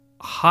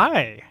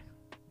Hi.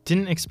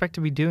 Didn't expect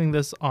to be doing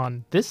this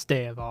on this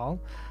day at all.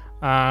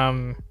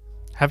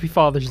 Happy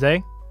Father's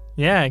Day.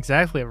 Yeah,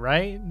 exactly,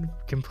 right?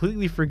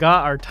 Completely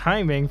forgot our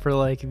timing for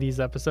like these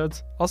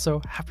episodes.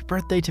 Also, happy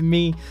birthday to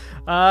me.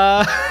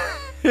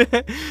 First.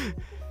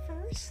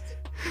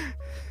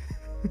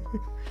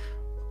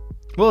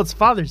 Well, it's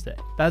Father's Day.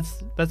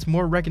 That's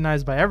more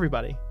recognized by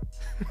everybody.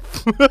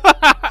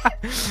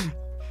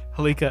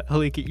 Halika,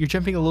 you're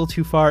jumping a little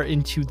too far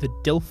into the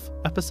DILF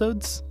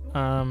episodes.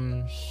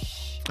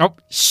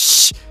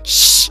 Shh.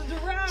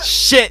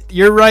 Shit,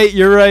 you're right.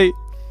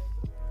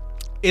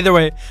 Either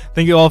way,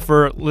 thank you all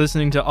for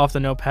listening to Off the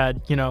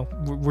Notepad. You know,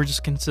 we're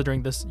just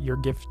considering this your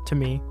gift to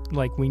me.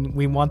 Like,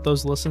 we want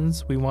those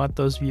listens. We want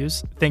those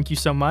views. Thank you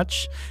so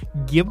much,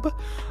 Gib.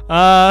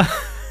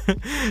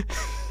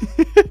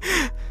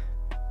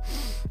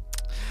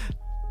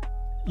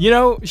 You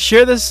know,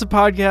 share this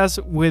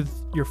podcast with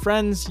your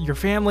friends, your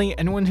family,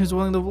 anyone who's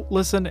willing to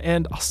listen,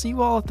 and I'll see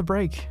you all at the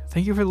break.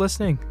 Thank you for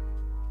listening.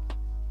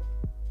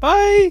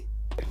 Bye!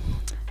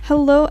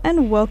 Hello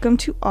and welcome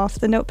to Off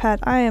the Notepad.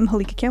 I am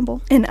Halika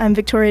Campbell. And I'm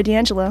Victoria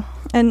D'Angelo.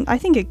 And I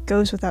think it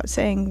goes without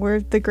saying, we're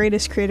the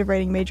greatest creative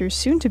writing majors,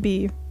 soon to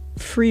be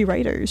free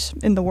writers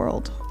in the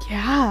world.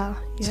 Yeah.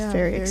 It's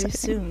very exciting.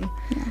 Soon.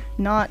 Yeah.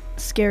 Not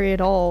scary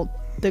at all,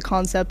 the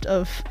concept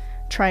of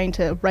trying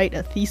to write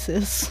a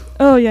thesis.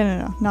 Oh, yeah,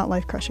 no. Not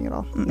life-crushing at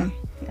all. No.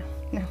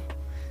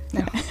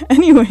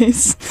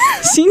 Anyways,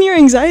 senior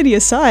anxiety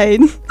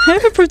aside, I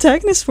have a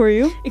protagonist for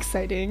you.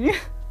 Exciting.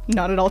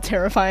 Not at all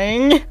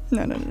terrifying.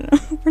 No.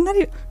 We're not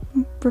even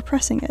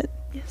repressing it.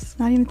 Yes.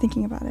 Not even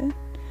thinking about it.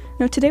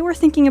 No, today we're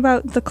thinking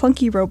about the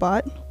clunky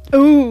robot.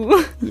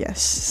 Ooh.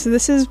 Yes. So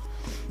this is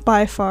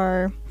by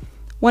far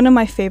one of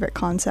my favorite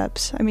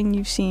concepts. I mean,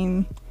 you've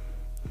seen,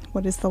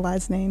 what is the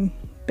lad's name?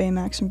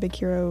 Baymax from Big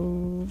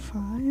Hero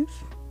 5?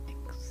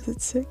 Is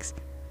it 6?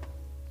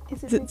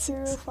 Is it Big Big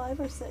Hero 5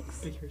 or 6?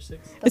 Big Hero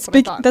 6. It's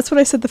big. That's what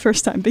I said the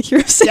first time. Big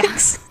Hero 6. Yeah.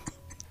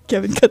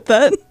 Kevin, cut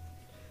that.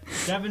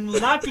 Gavin will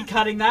not be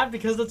cutting that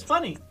because it's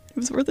funny. It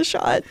was worth a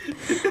shot.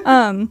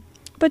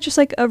 But just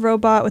like a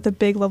robot with a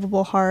big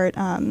lovable heart,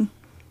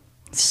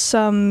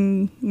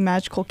 some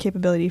magical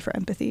capability for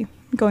empathy.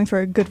 I'm going for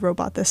a good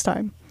robot this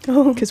time.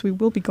 Oh. Because we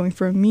will be going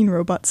for a mean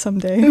robot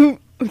someday. Ooh,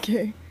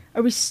 okay.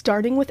 Are we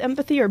starting with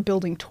empathy or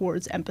building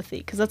towards empathy?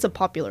 Because that's a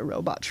popular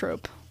robot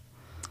trope.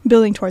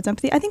 Building towards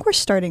empathy. I think we're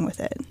starting with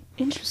it.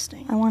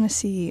 Interesting. I want to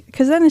see,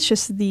 because then it's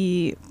just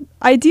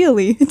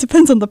ideally, it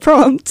depends on the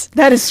prompt.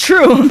 That is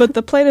true. But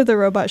the plight of the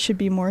robot should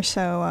be more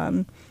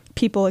so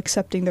people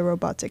accepting the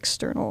robot's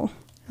external.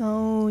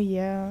 Oh,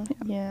 yeah.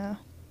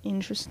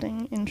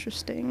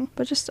 Interesting.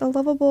 But just a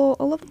lovable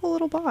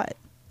little bot.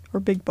 Or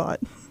big bot.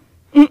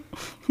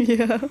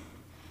 Yeah.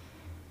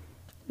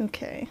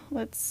 Okay,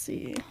 let's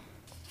see.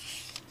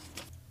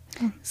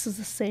 This is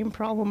the same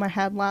problem I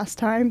had last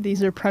time.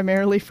 These are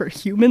primarily for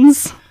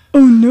humans.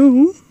 Oh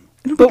no.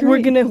 But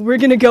we're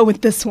gonna go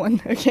with this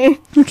one, okay?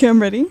 Okay,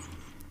 I'm ready.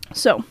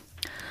 So,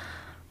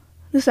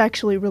 this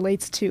actually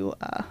relates to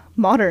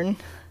modern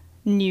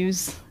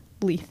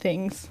newsly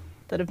things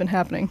that have been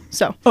happening.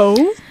 So,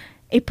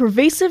 a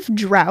pervasive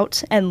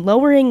drought and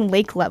lowering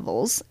lake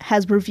levels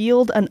has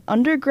revealed an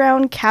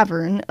underground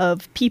cavern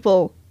of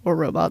people, or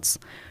robots,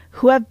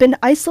 who have been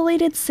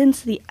isolated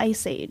since the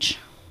Ice Age.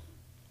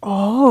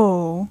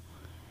 Oh.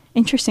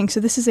 Interesting. So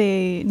this is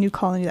a new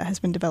colony that has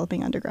been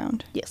developing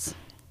underground. Yes.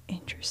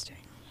 Interesting.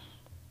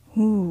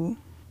 Ooh.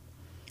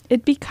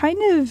 It'd be kind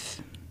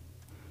of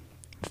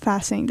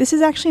fascinating. This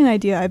is actually an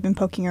idea I've been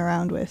poking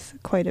around with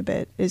quite a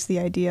bit, is the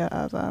idea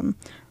of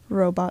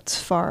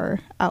robots far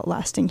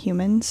outlasting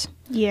humans.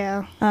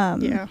 Yeah.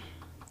 Yeah.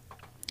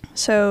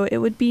 So it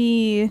would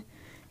be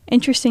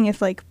interesting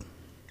if, like,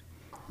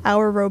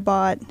 our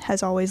robot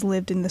has always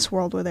lived in this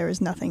world where there is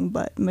nothing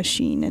but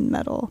machine and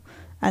metal,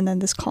 and then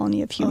this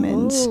colony of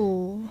humans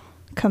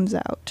comes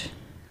out.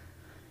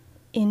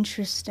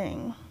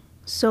 Interesting.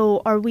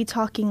 So are we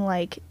talking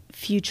like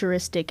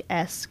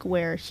futuristic-esque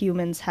where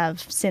humans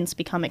have since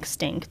become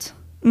extinct?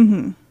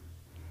 Mm-hmm.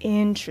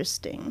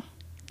 Interesting.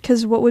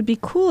 Because what would be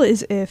cool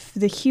is if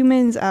the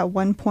humans at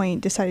one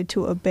point decided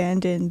to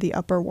abandon the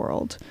upper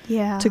world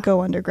to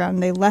go underground,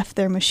 and they left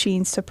their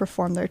machines to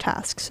perform their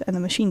tasks, and the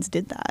machines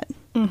did that.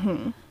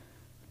 Mm-hmm.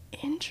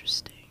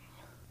 Interesting.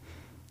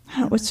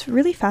 What's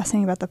really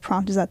fascinating about the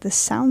prompt is that this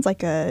sounds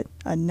like a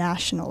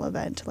national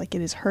event, like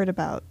it is heard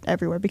about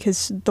everywhere,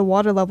 because the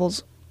water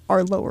levels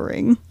are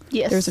lowering.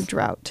 Yes. There's a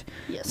drought.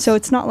 Yes. So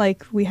it's not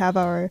like we have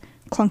our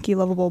clunky,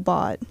 lovable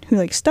bot who,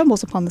 like,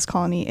 stumbles upon this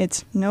colony.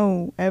 It's,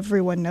 no,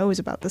 everyone knows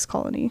about this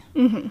colony.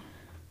 Mm-hmm.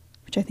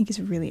 Which I think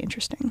is really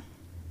interesting.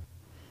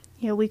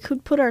 Yeah, we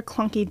could put our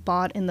clunky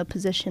bot in the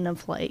position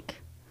of,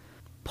 like,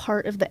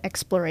 part of the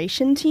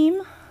exploration team.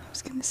 I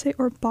was going to say,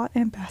 or bot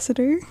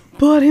ambassador.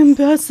 Bot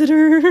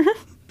ambassador.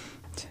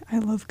 I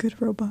love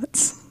good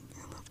robots.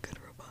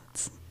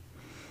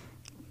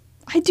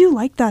 I do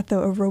like that,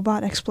 though, a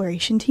robot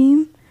exploration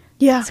team.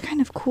 Yeah. It's kind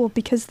of cool,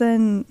 because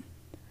then,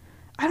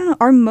 I don't know,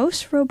 are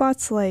most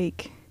robots,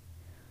 like,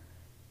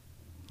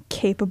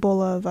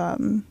 capable of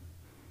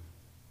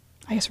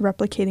I guess,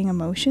 replicating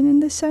emotion in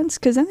this sense.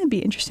 Because then it'd be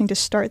interesting to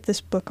start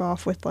this book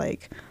off with,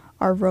 like,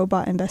 our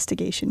robot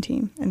exploration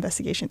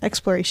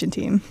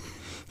team,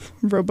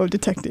 robo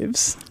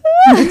detectives,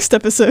 next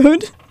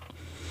episode.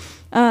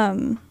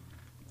 And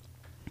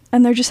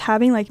they're just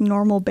having, like,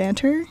 normal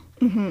banter.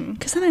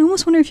 Because then I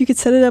almost wonder if you could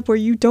set it up where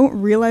you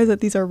don't realize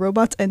that these are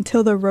robots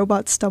until the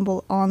robots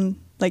stumble on,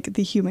 like,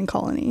 the human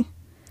colony.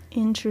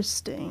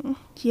 Interesting.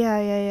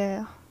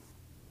 Yeah,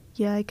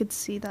 I could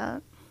see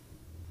that.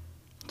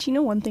 Do you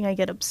know one thing I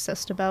get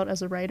obsessed about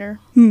as a writer?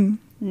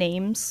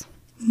 Names.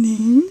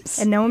 Names?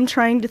 And now I'm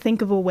trying to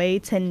think of a way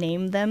to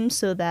name them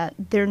so that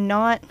they're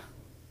not...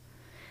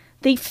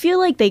 They feel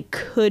like they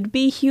could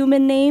be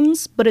human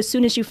names, but as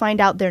soon as you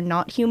find out they're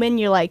not human,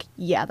 you're like,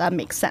 yeah, that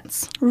makes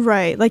sense.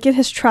 Right. Like, it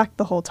has tracked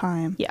the whole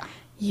time. Yeah.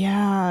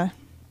 Yeah.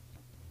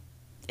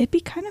 It'd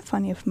be kind of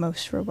funny if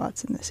most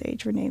robots in this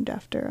age were named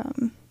after,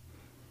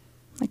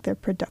 like, their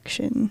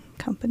production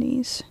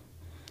companies.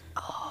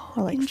 Oh,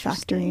 or, like,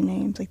 factory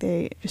names. Like,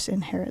 they just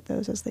inherit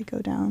those as they go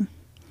down.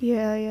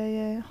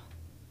 Yeah.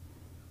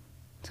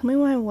 Tell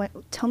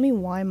me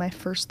why my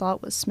first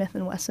thought was Smith &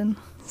 Wesson.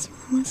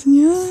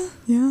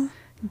 Yeah.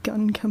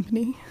 Gun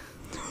company.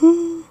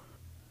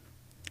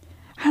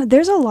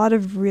 There's a lot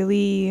of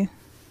really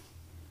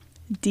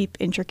deep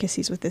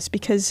intricacies with this,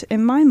 because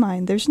in my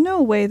mind, there's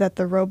no way that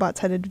the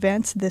robots had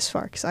advanced this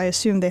far, because I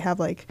assume they have,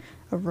 like,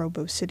 a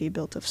robo city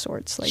built of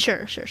sorts. Like,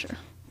 Sure.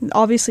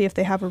 Obviously, if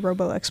they have a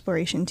robo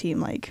exploration team,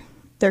 like,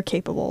 they're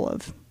capable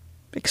of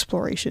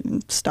exploration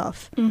and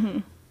stuff.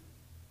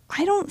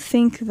 I don't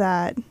think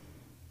that,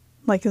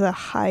 like, the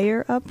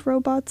higher up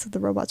robots, the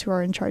robots who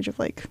are in charge of,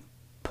 like,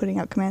 putting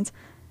out commands,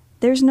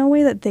 there's no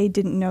way that they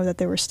didn't know that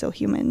they were still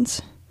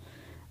humans.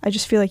 I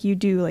just feel like you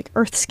do, like,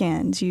 earth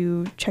scans,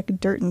 you check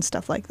dirt and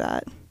stuff like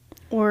that.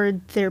 Or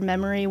their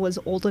memory was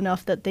old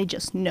enough that they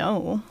just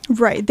know.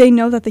 Right, they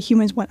know that the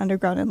humans went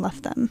underground and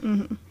left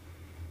them.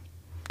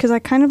 Because I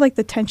kind of like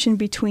the tension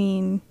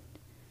between,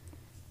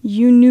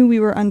 you knew we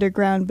were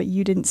underground, but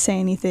you didn't say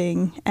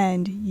anything,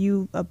 and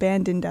you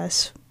abandoned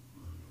us.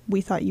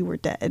 We thought you were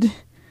dead.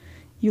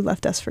 You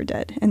left us for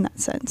dead, in that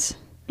sense.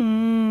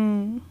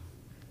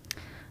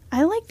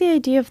 I like the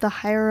idea of the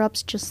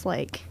higher-ups just,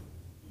 like,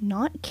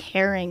 not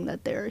caring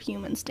that there are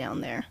humans down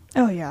there.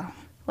 Oh, yeah.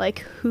 Like,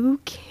 who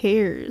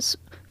cares?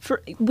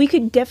 We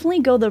could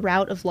definitely go the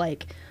route of,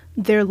 like,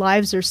 their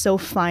lives are so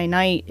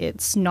finite,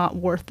 it's not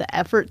worth the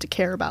effort to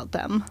care about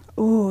them.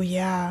 Oh,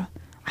 yeah.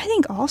 I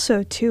think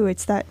also, too,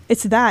 it's that,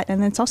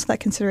 and it's also that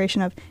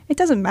consideration of, it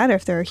doesn't matter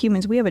if there are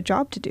humans, we have a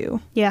job to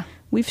do. Yeah.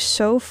 We've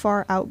so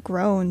far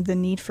outgrown the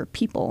need for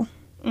people.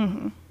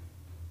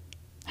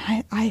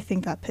 I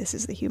think that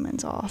pisses the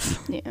humans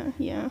off.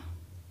 Yeah.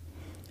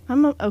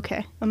 I'm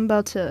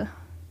about to...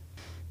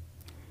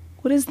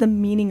 What is the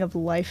meaning of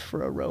life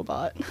for a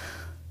robot?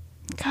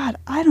 God,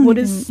 I don't What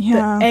even... is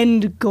the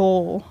end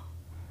goal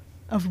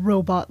of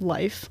robot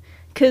life?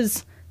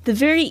 Because the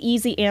very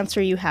easy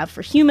answer you have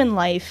for human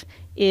life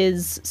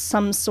is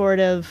some sort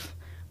of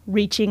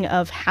reaching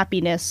of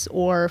happiness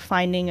or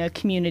finding a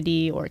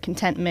community or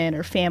contentment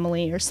or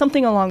family or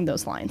something along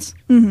those lines.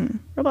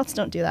 Robots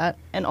don't do that.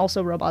 And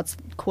also robots,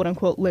 quote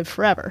unquote, live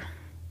forever.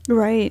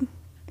 Right.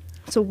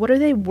 So what are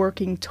they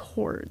working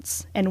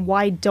towards? And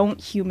why don't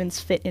humans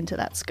fit into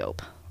that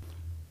scope?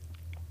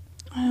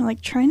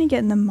 Like, trying to get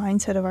in the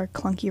mindset of our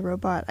clunky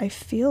robot, I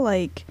feel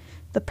like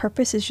the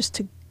purpose is just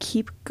to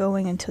keep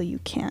going until you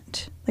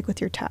can't, like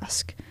with your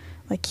task.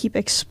 Like, keep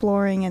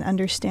exploring and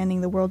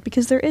understanding the world,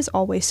 because there is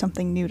always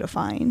something new to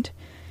find.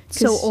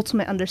 So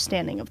ultimate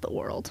understanding of the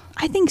world.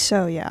 I think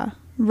so, yeah.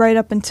 Right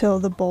up until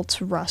the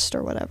bolts rust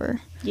or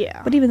whatever.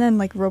 Yeah. But even then,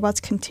 like,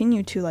 robots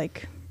continue to,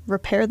 like,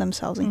 repair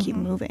themselves and keep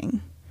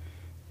moving.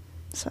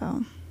 So.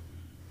 And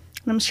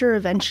I'm sure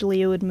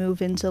eventually it would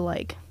move into,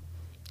 like,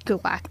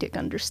 galactic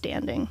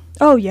understanding.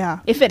 Oh, yeah.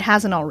 If it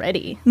hasn't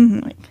already.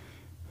 Like,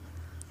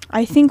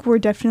 I think we're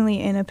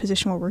definitely in a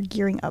position where we're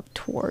gearing up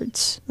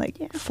towards,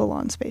 like,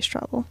 full-on space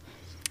travel.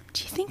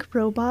 do you think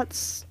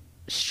robots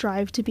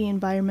strive to be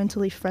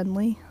environmentally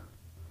friendly?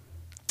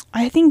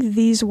 I think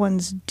these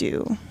ones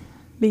do,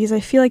 because I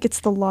feel like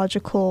it's the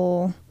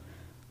logical,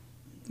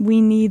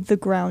 we need the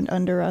ground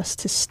under us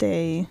to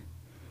stay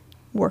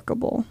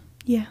workable.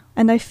 Yeah.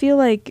 And I feel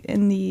like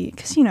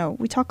because, you know,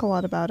 we talk a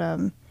lot about,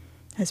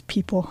 as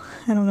people,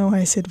 I don't know why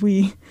I said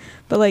we,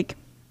 but like,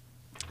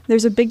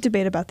 there's a big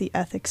debate about the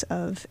ethics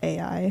of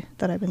AI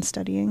that I've been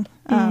studying.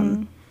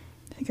 I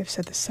think I've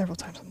said this several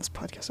times on this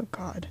podcast, oh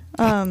God.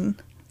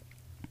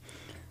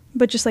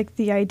 But just like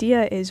the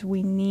idea is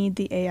we need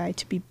the AI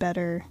to be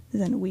better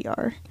than we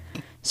are.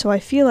 So I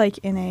feel like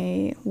in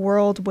a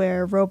world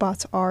where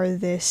robots are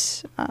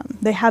this,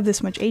 they have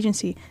this much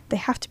agency, they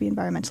have to be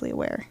environmentally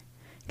aware,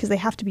 because they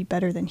have to be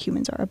better than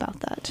humans are about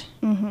that.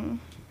 Mm-hmm.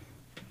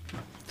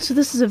 So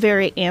this is a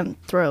very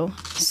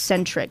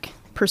anthrocentric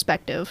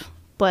perspective,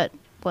 but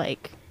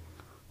like,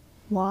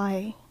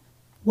 why?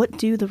 What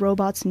do the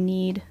robots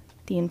need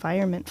the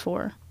environment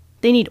for?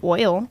 They need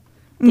oil.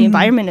 The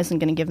environment isn't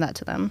going to give that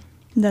to them.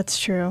 That's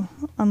true,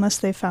 unless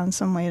they found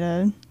some way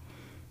to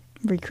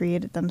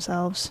recreate it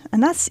themselves.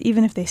 And that's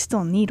even if they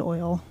still need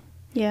oil.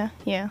 Yeah,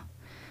 yeah.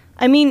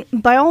 I mean,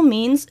 by all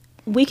means,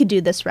 we could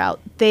do this route.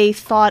 They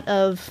found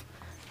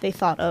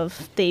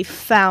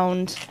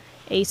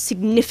a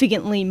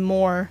significantly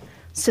more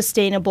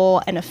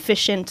sustainable and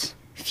efficient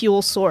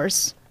fuel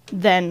source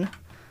than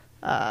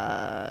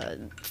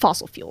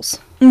fossil fuels.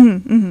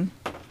 Mm-hmm, mm-hmm.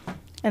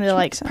 And they're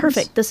like,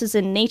 perfect, this is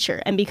in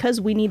nature. And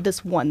because we need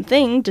this one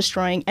thing,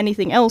 destroying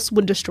anything else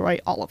would destroy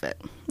all of it.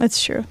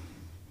 That's true.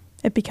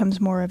 It becomes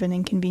more of an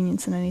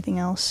inconvenience than anything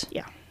else.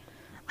 Yeah.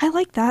 I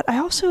like that. I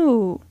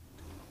also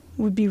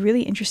would be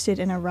really interested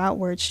in a route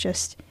where it's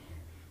just,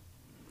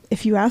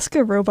 if you ask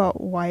a robot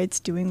why it's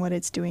doing what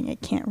it's doing,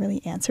 it can't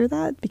really answer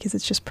that because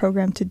it's just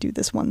programmed to do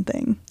this one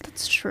thing.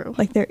 That's true.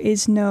 Like, there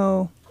is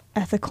no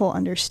ethical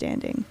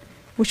understanding,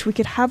 which we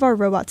could have our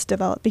robots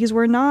develop, because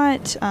we're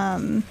not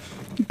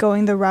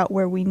going the route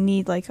where we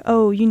need, like,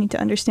 oh, you need to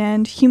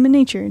understand human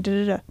nature,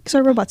 because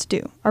our robots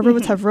do. Our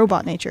robots have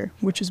robot nature,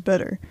 which is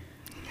better.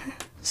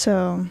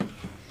 So...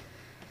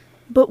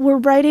 But we're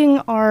writing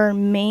our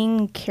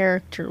main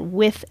character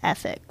with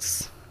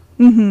ethics.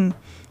 Mm-hmm.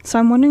 So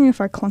I'm wondering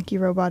if our clunky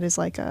robot is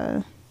like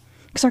a...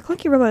 Because our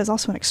clunky robot is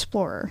also an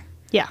explorer.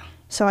 Yeah.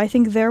 So I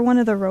think they're one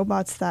of the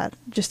robots that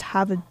just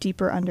have a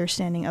deeper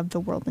understanding of the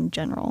world in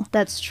general.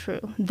 That's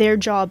true. Their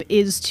job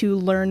is to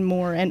learn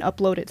more and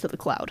upload it to the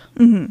cloud.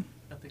 Mm-hmm.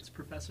 Ethics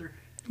professor.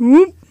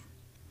 Whoop.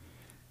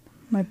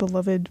 My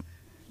beloved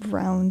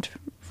round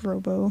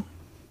robo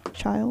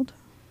child.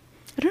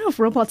 I don't know if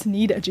robots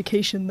need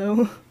education,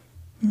 though.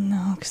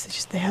 No,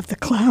 because they have the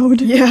cloud.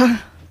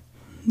 Yeah.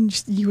 And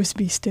just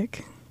USB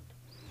stick.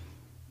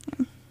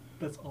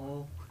 That's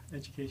all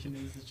education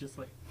is. It's just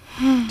like...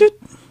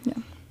 Yeah.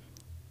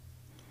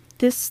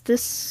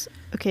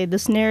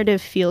 This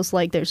narrative feels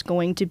like there's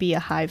going to be a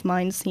hive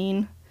mind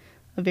scene.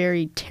 A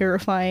very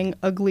terrifying,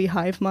 ugly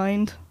hive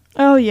mind.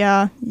 Oh,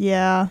 yeah.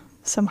 Yeah.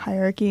 Some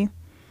hierarchy.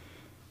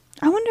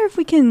 I wonder if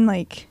we can,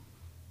 like,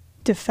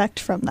 defect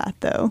from that,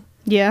 though.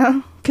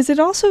 Yeah. Because it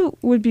also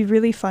would be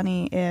really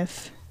funny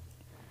if...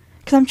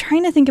 Because I'm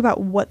trying to think about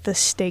what the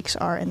stakes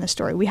are in the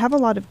story. We have a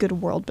lot of good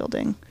world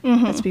building.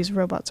 Mm-hmm. That's because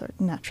robots are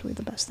naturally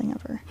the best thing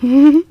ever.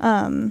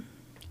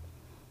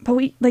 But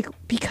we, like,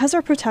 because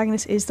our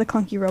protagonist is the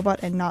clunky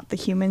robot and not the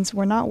humans,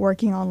 we're not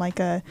working on, like,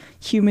 a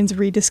humans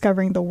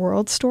rediscovering the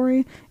world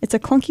story. It's a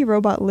clunky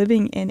robot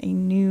living in a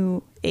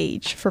new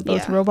age for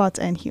both robots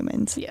and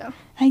humans. Yeah.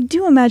 I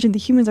do imagine the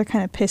humans are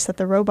kind of pissed that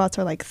the robots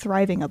are, like,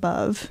 thriving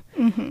above.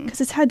 Mm-hmm.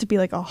 Because it's had to be,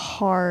 like, a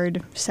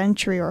hard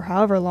century or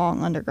however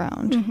long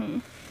underground. Mm-hmm.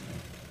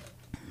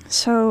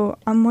 So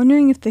I'm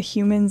wondering if the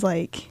humans,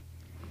 like,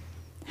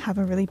 have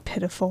a really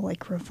pitiful,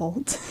 like,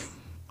 revolt.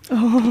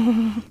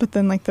 Oh. But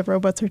then, like, the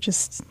robots are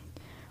just...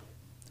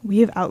 We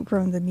have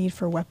outgrown the need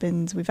for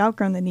weapons. We've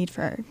outgrown the need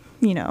for,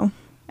 you know,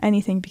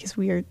 anything because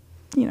we are,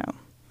 you know,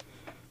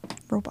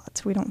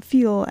 robots. We don't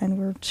feel and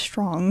we're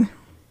strong.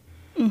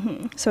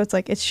 Mm-hmm. So it's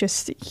like, it's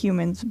just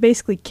humans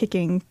basically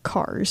kicking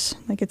cars.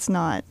 Like, it's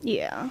not...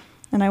 Yeah.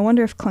 And I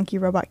wonder if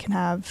Clunky Robot can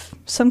have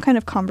some kind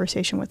of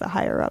conversation with a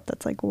higher up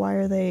that's like, why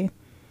are they...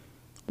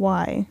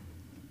 Why?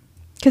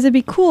 Because it'd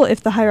be cool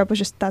if the higher up was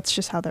just, that's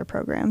just how they're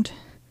programmed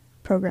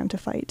to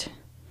fight.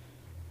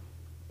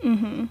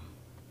 Mm-hmm.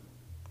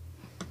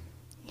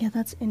 Yeah,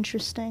 that's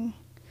interesting.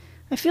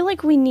 I feel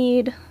like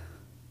we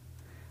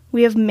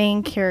have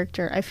main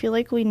character. I feel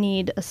like we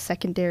need a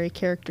secondary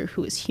character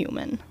who is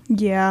human.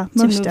 Yeah, to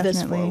most move definitely.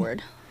 this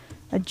forward.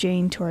 A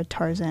Jane or a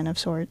Tarzan of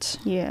sorts.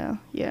 Yeah,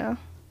 yeah.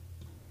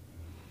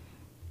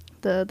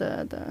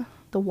 The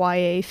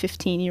YA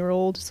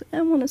 15-year-old.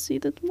 I want to see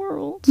the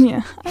world.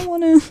 Yeah, I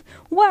want to...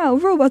 Wow,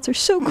 robots are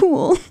so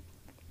cool.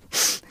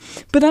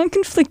 But I'm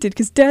conflicted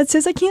because Dad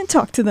says I can't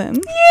talk to them.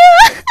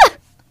 Yeah!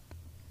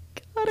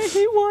 God, I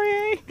hate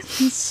YA.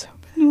 It's so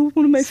bad.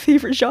 One of my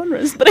favorite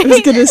genres, but I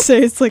was going to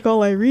say it's like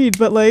all I read,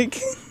 but like...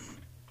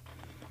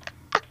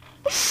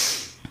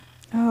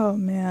 Oh,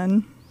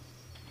 man.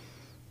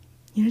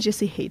 You know,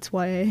 Jesse hates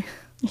YA.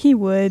 He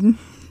would. I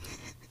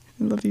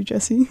love you,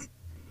 Jesse.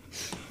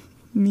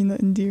 I mean that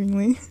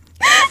endearingly.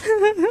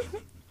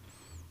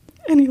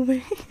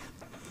 Anyway.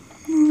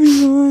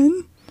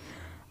 Moving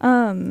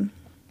on.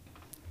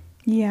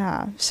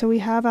 Yeah, so we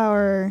have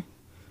our...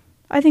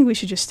 I think we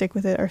should just stick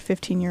with it, our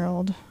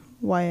 15-year-old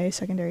YA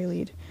secondary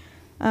lead.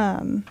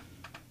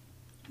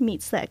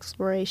 Meets the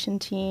exploration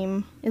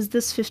team. Is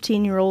this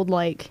 15-year-old,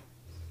 like,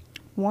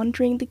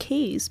 wandering the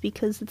caves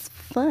because it's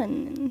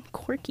fun and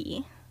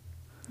quirky?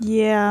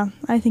 Yeah,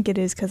 I think it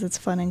is because it's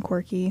fun and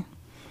quirky.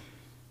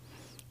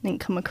 And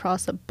come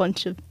across a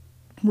bunch of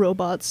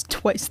robots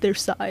twice their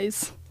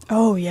size.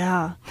 Oh,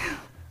 yeah.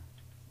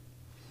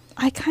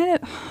 I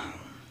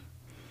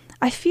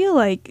feel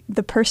like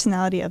the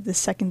personality of the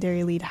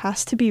secondary lead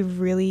has to be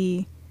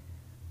really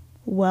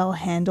well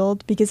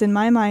handled, because in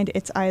my mind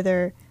it's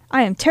either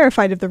I am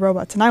terrified of the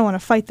robots and I want to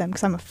fight them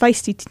because I'm a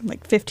feisty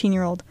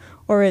 15-year-old,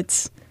 or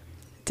it's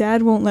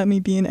Dad won't let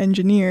me be an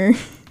engineer.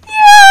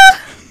 Yeah.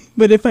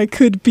 But if I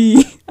could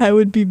be, I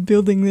would be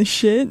building this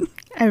shit.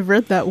 I've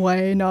read that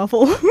YA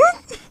novel.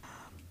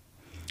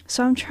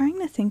 So I'm trying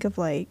to think of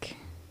like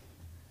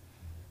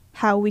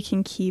how we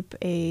can keep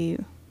a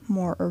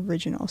more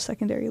original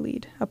secondary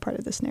lead a part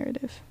of this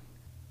narrative.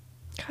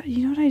 God,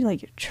 you know what I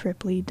like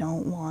triply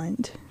don't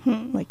want?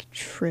 Like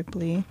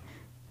triply.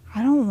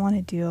 I don't want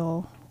to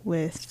deal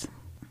with,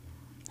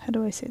 how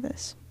do I say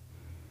this?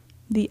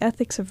 The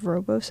ethics of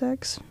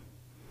robosex.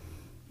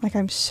 Like,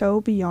 I'm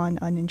so beyond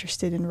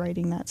uninterested in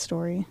writing that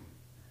story.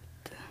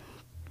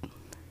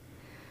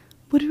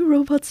 What do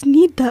robots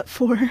need that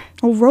for?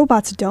 Well,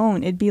 robots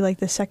don't. It'd be like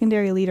the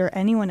secondary lead or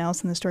anyone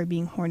else in the story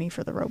being horny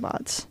for the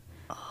robots.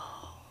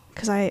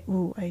 Because I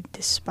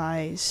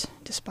despise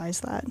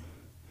that.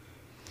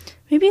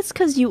 Maybe it's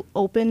because you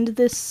opened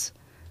this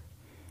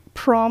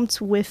prompt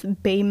with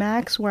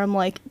Baymax, where I'm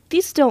like,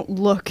 these don't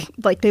look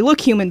like, they look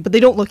human, but they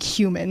don't look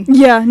human.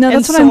 Yeah, no,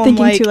 that's And what so I'm I'm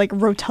thinking like- too, like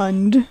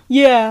rotund.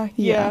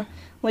 Yeah.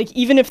 Like,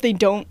 even if they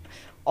don't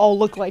all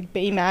look like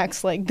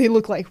Baymax, like, they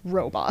look like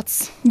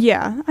robots.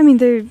 Yeah, I mean,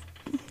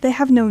 they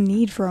have no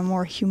need for a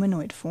more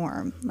humanoid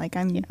form. Like,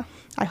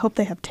 I hope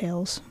they have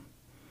tails.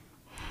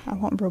 I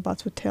want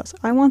robots with tails.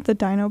 I want the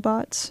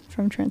Dinobots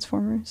from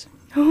Transformers.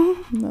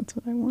 That's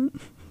what I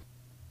want.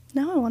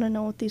 Now I want to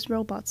know what these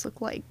robots look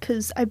like,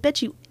 because I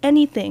bet you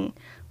anything,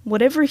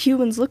 whatever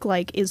humans look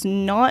like is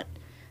not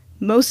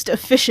most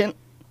efficient.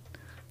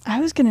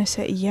 I was gonna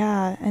say,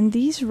 yeah, and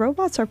these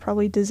robots are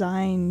probably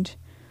designed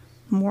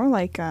more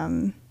like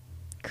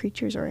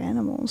creatures or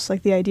animals.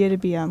 Like the idea to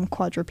be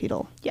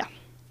quadrupedal. Yeah.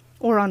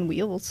 Or on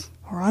wheels.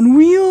 Or on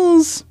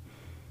wheels!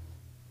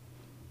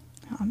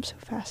 Oh, I'm so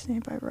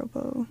fascinated by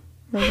robo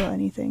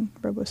anything,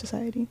 robo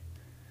society.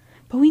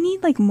 But we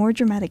need like more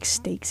dramatic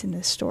stakes in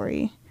this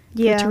story.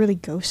 For it to really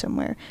go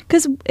somewhere.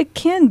 Because it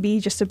can be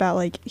just about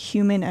like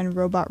human and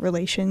robot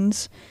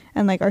relations,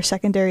 and like our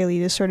secondary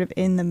lead is sort of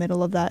in the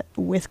middle of that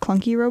with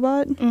Clunky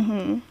Robot.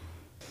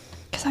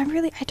 Because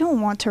I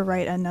don't want to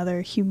write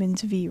another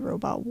humans v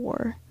robot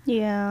war.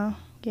 Yeah.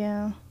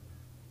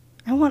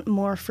 I want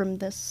more from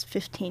this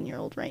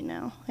 15-year-old right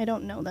now. I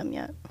don't know them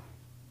yet.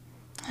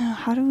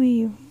 What do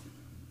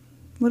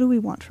we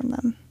want from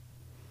them?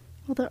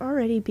 Well, they're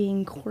already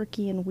being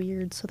quirky and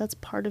weird, so that's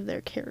part of their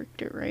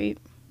character, right?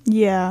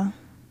 Yeah.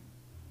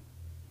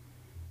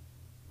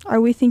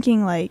 Are we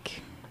thinking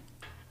like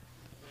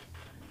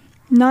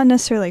not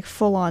necessarily like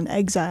full on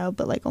exile,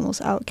 but like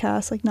almost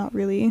outcast, like not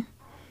really,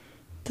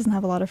 doesn't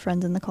have a lot of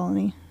friends in the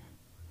colony?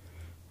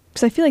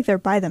 Because I feel like they're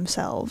by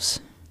themselves.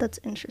 That's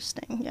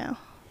interesting, yeah.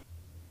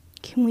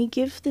 Can we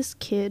give this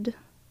kid,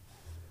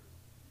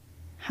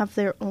 have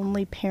their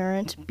only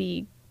parent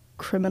be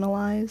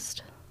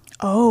criminalized?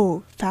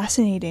 Oh,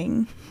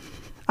 fascinating.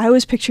 I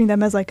was picturing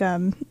them as like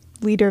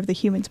leader of the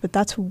humans, but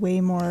that's way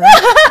more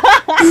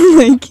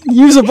like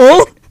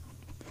usable.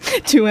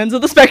 Two ends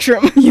of the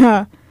spectrum.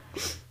 Yeah.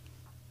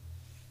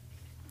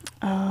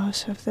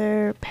 So if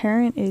their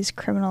parent is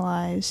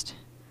criminalized,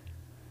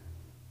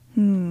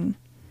 then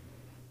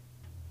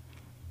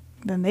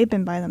they've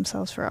been by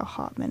themselves for a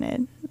hot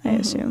minute, I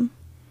assume.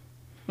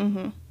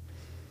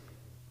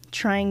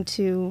 Trying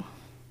to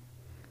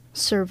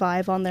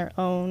survive on their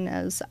own,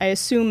 as I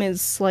assume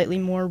is slightly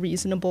more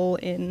reasonable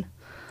in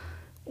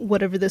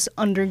whatever this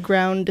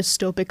underground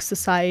dystopic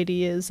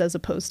society is, as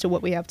opposed to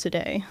what we have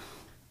today.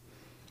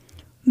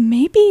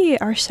 Maybe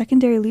our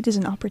secondary lead is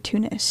an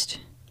opportunist.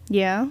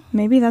 Yeah?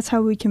 Maybe that's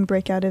how we can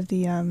break out of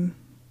the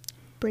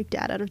Break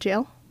Dad out of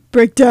jail?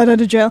 break Dad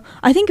out of jail.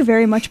 I think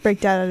very much break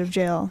Dad out of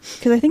jail,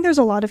 because I think there's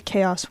a lot of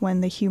chaos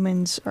when the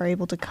humans are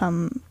able to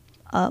come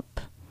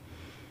up.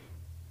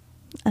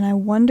 And I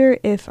wonder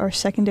if our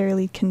secondary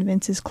lead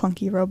convinces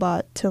Clunky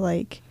Robot to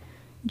like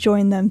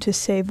join them to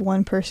save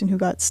one person who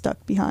got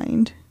stuck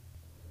behind.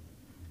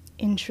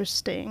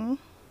 Interesting.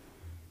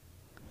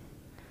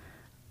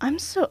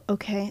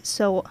 Okay,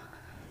 so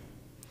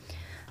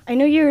I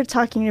know you're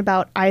talking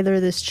about either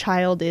this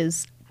child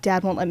is,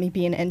 Dad won't let me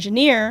be an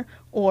engineer,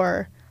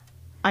 or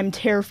I'm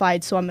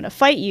terrified, so I'm going to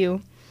fight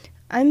you.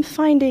 I'm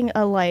finding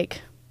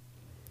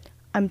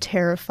I'm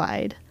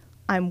terrified,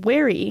 I'm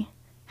wary.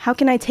 How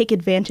can I take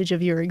advantage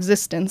of your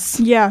existence?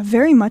 Yeah,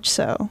 very much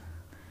so.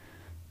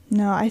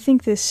 No, I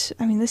think this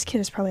kid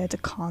has probably had to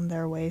con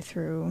their way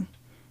through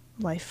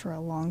life for a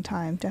long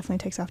time. Definitely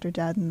takes after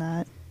Dad in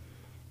that.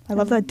 I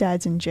love that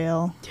Dad's in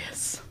jail.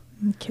 Yes.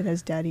 The kid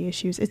has daddy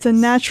issues. It's a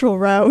natural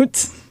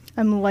route.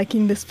 I'm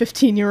liking this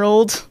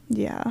 15-year-old.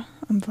 Yeah,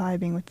 I'm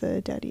vibing with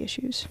the daddy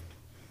issues.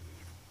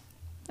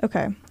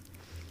 Okay.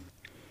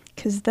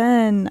 Because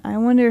then I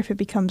wonder if it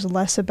becomes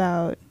less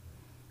about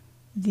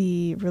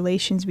the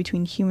relations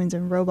between humans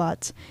and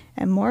robots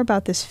and more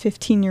about this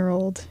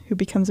 15-year-old who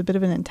becomes a bit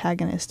of an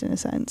antagonist in a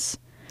sense.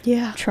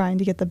 Yeah. Trying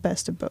to get the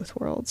best of both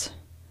worlds.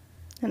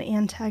 An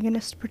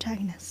antagonist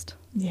protagonist.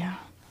 Yeah.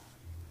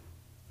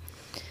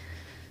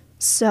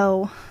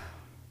 So,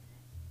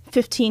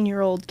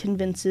 15-year-old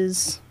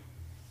convinces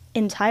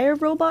entire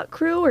robot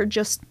crew or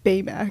just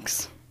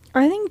Baymax?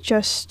 I think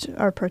just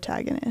our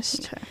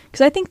protagonist. Okay.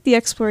 Because I think the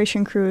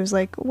exploration crew is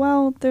like,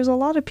 well, there's a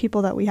lot of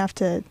people that we have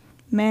to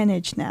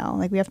manage now.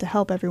 Like, we have to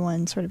help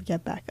everyone sort of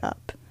get back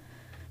up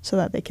so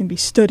that they can be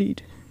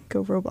studied.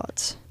 Go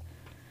robots.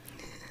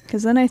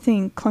 Because then I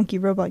think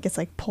Clunky Robot gets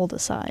like pulled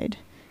aside.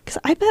 Because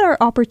I bet our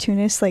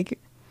opportunist like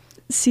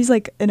sees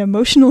like an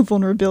emotional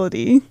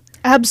vulnerability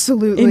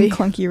Absolutely. in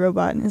Clunky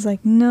Robot and is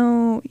like,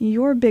 no,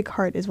 your big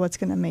heart is what's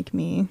gonna make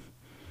me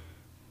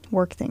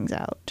work things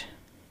out.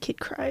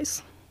 Kid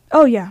cries.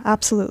 Oh yeah,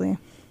 absolutely.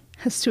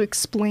 Has to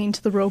explain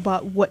to the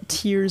robot what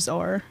tears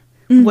are,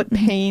 Mhm. what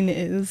pain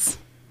is.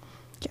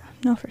 Yeah,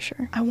 no, for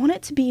sure. I want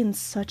it to be in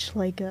such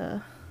like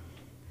a,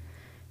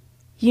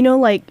 you know,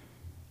 like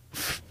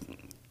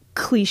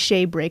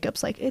cliche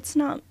breakups, like it's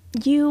not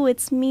you,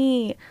 it's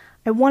me.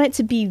 I want it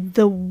to be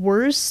the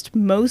worst,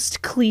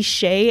 most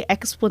cliche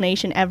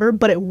explanation ever,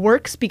 but it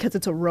works because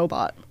it's a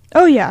robot.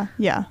 Oh yeah,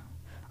 yeah.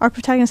 Our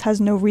protagonist has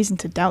no reason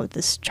to doubt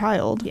this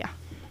child. Yeah.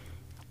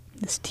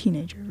 This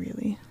teenager,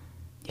 really.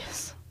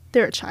 Yes.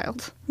 They're a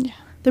child. Yeah.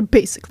 They're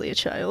basically a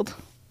child.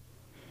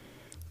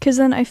 Because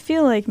then I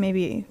feel like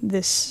maybe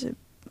this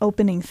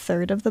opening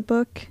third of the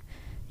book,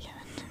 yeah,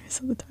 most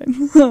of the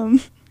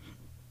time.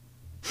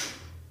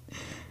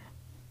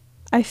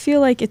 I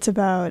feel like it's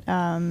about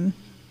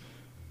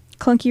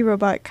Clunky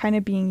Robot kind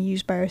of being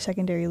used by our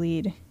secondary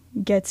lead,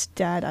 gets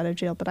Dad out of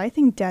jail, but I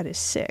think Dad is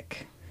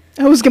sick.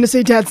 I was going to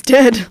say Dad's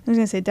dead. I was going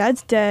to say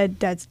Dad's dead,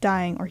 Dad's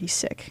dying, or he's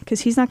sick, because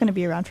he's not going to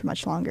be around for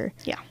much longer.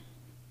 Yeah.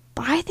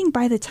 But I think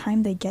by the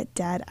time they get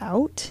Dad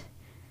out,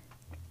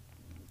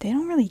 they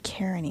don't really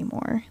care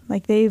anymore.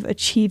 Like, they've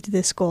achieved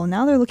this goal.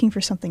 Now they're looking for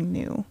something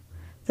new.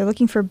 They're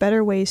looking for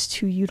better ways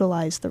to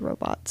utilize the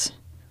robots.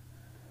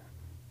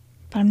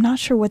 But I'm not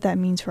sure what that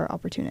means for our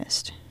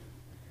opportunist.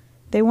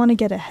 They want to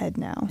get ahead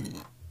now.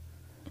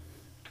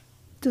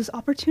 Does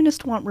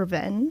Opportunist want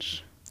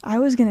revenge? I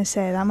was going to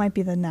say that might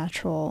be the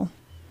natural...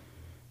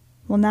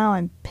 Well, now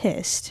I'm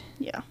pissed.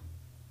 Yeah.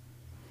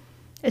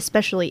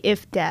 Especially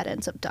if Dad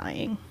ends up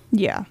dying.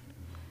 Yeah.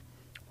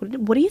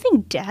 What do you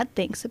think Dad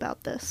thinks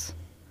about this?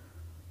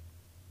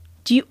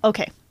 Do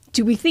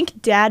we think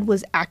Dad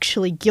was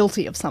actually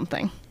guilty of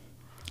something?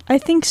 I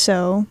think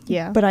so.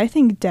 Yeah. But I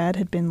think Dad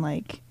had been,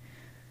 like,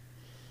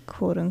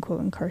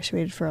 quote-unquote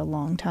incarcerated for a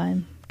long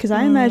time. Because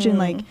I imagine,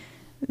 like,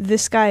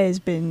 this guy has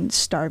been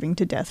starving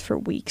to death for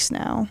weeks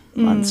now.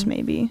 Months,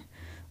 maybe.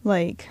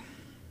 Like,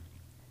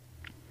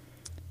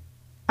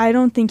 I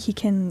don't think he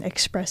can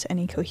express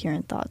any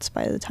coherent thoughts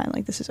by the time,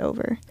 like, this is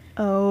over.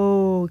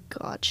 Oh,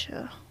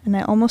 gotcha. And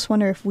I almost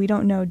wonder if we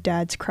don't know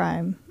Dad's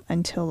crime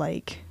until,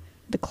 like,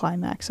 the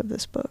climax of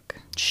this book.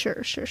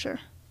 Sure.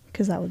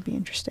 Because that would be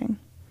interesting.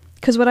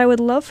 Because what I would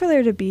love for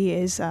there to be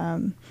is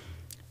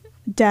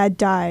Dad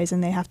dies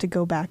and they have to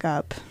go back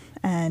up,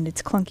 and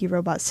it's Clunky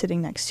Robot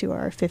sitting next to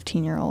our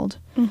 15-year-old.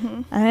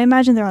 Mm-hmm. And I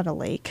imagine they're at a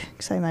lake,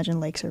 because I imagine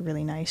lakes are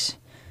really nice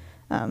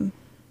to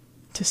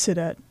sit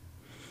at.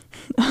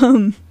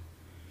 And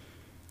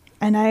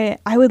I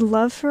would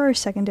love for our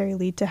secondary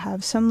lead to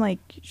have some, like,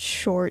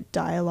 short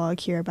dialogue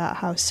here about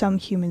how some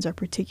humans are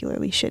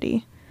particularly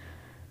shitty.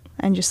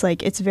 And just,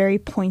 like, it's very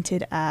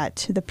pointed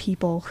at the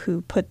people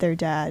who put their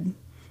dad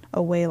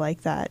away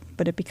like that,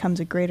 but it becomes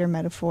a greater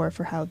metaphor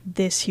for how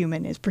this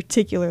human is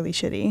particularly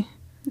shitty.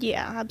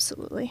 Yeah,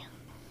 absolutely.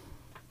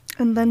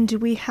 And then do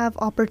we have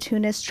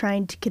Opportunist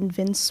trying to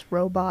convince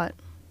Robot,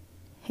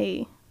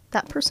 hey,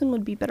 that person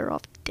would be better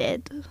off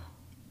dead?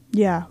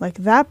 Yeah, like,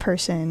 that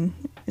person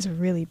is a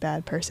really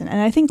bad person. And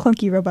I think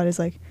Clunky Robot is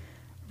like,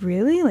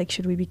 really? Like,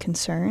 should we be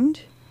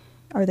concerned?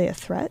 Are they a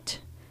threat?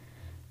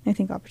 And I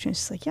think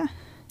Opportunist is like, yeah.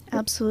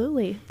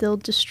 Absolutely. They'll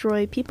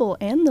destroy people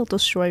and they'll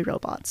destroy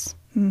robots.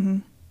 Mm-hmm.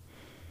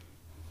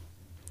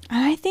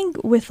 And I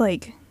think with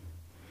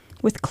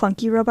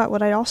Clunky Robot,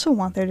 what I also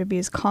want there to be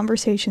is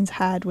conversations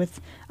had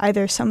with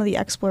either some of the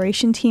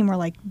exploration team or,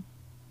 like,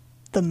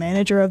 the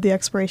manager of the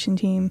exploration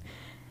team.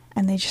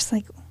 And they just,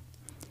 like,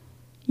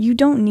 you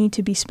don't need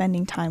to be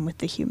spending time with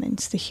the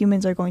humans. The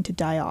humans are going to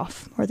die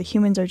off, or the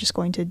humans are just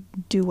going to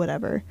do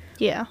whatever.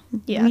 Yeah.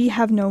 We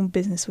have no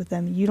business with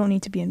them. You don't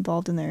need to be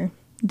involved in their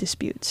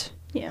disputes.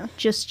 Yeah,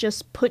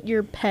 just put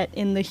your pet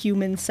in the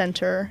human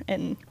center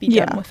and be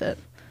done with it.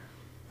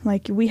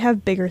 Like, we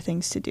have bigger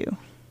things to do.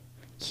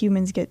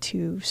 Humans get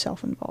too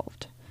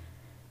self-involved.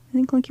 I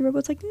think Clunky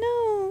Robot's like,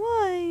 no,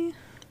 why?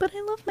 But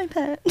I love my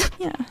pet.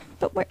 Yeah,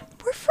 but we're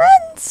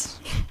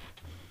friends.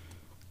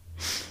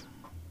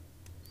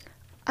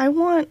 I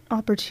want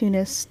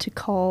Opportunist to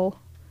call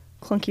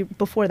Clunky,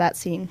 before that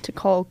scene, to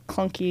call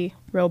Clunky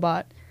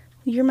Robot,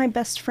 you're my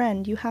best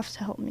friend, you have to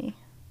help me.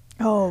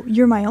 Oh,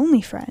 you're my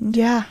only friend.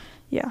 Yeah.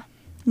 Yeah,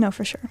 no,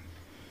 for sure.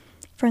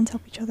 Friends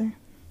help each other.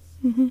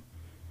 Mm-hmm.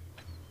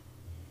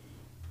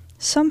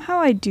 Somehow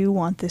I do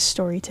want this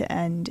story to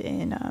end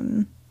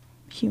in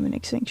human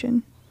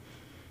extinction.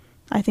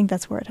 I think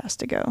that's where it has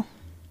to go.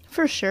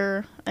 For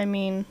sure. I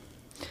mean,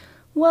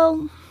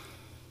 well,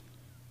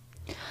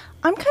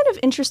 I'm kind of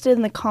interested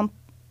in the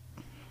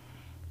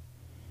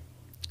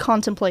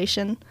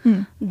contemplation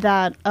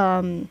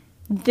that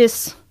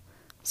this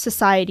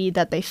society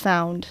that they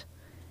found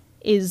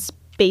is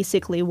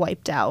basically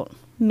wiped out.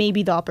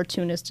 Maybe the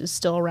Opportunist is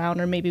still around,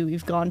 or maybe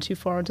we've gone too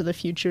far into the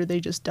future, they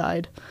just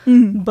died.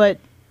 Mm-hmm. But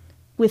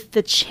with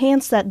the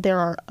chance that there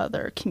are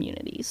other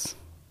communities.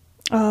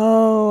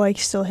 Oh, like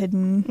still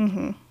hidden.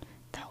 Mm-hmm.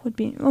 That would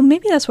be, well,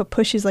 maybe that's what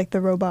pushes like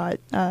the robot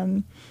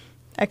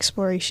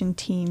exploration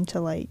team to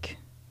like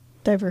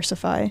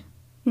diversify.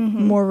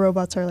 Mm-hmm. More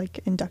robots are like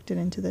inducted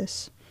into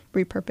this,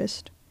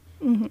 repurposed.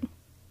 Mm-hmm.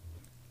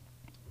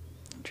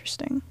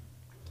 Interesting.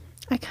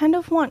 I kind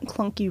of want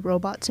Clunky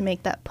Robot to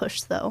make that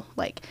push, though.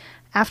 Like,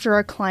 after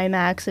our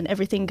climax and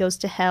everything goes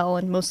to hell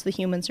and most of the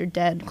humans are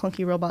dead,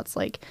 Clunky Robot's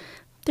like,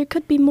 there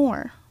could be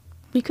more.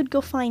 We could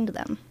go find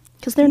them.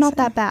 Because they're not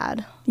that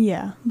bad.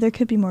 Yeah, there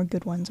could be more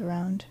good ones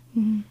around.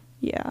 Mm-hmm.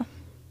 Yeah.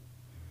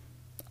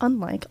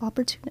 Unlike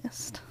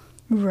Opportunist.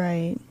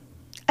 Right.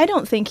 I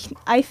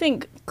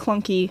think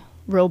Clunky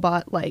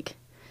Robot, like,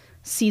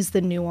 sees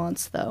the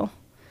nuance, though.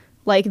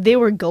 Like, they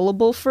were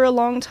gullible for a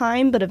long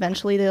time, but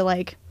eventually they're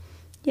like,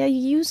 yeah, you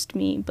used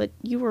me, but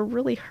you were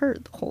really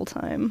hurt the whole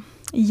time.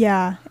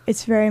 Yeah,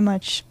 it's very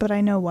much, but I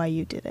know why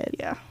you did it.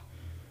 Yeah.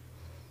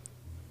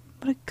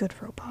 What a good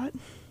robot.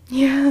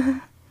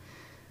 Yeah.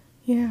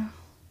 Yeah.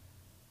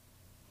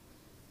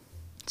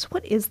 So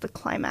what is the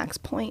climax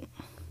point?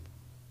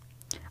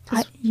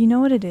 You know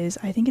what it is?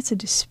 I think it's a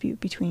dispute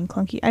between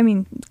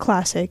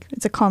classic.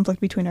 It's a conflict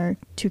between our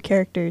two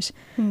characters.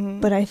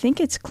 Mm-hmm. But I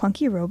think it's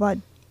Clunky Robot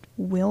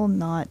will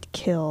not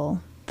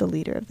kill the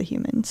leader of the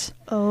humans.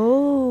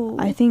 Oh.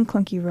 I think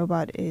Clunky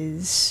Robot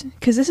is...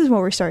 Because this is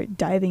where we start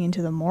diving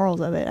into the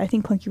morals of it. I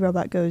think Clunky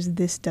Robot goes,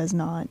 this does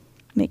not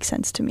make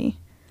sense to me.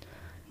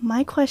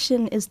 My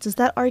question is, does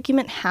that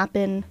argument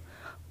happen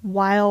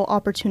while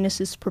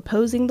Opportunist is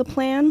proposing the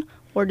plan?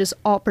 Or does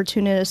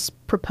Opportunist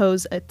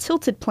propose a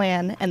tilted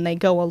plan and they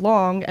go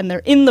along and they're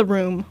in the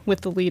room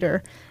with the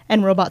leader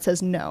and Robot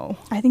says no?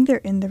 I think they're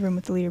in the room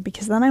with the leader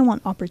because then I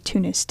want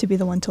Opportunist to be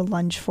the one to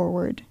lunge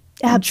forward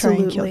and try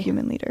and kill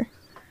human leader.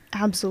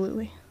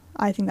 Absolutely.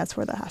 I think that's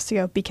where that has to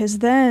go because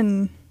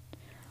then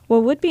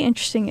what would be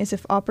interesting is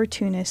if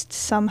Opportunist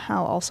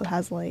somehow also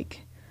has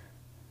like...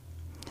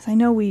 Because I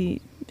know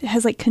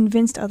has like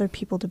convinced other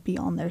people to be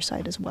on their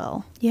side as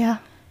well. Yeah.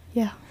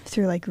 Yeah.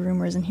 Through like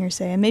rumors and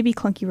hearsay, and maybe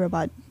Clunky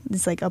Robot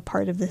is like a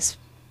part of this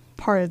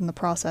part in the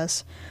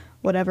process,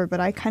 whatever, but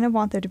I kind of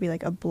want there to be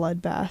like a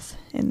bloodbath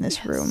in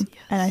this room.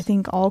 Yes. And I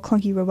think all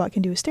Clunky Robot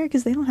can do is stare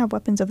because they don't have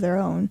weapons of their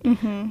own.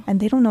 Mm-hmm. And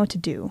they don't know what to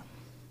do.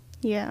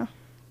 Yeah.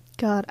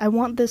 God, I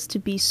want this to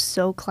be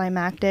so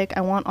climactic.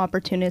 I want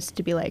Opportunists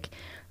to be like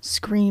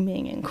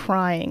screaming and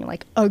crying,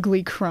 like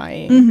ugly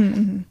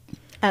crying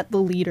at the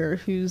leader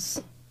who's,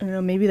 I don't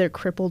know, maybe they're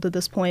crippled at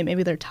this point,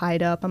 maybe they're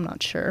tied up, I'm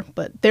not sure,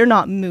 but they're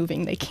not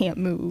moving, they can't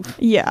move.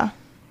 Yeah.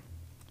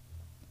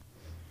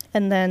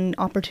 And then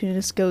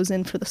Opportunist goes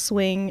in for the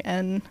swing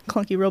and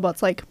Clunky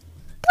Robot's like,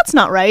 that's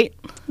not right.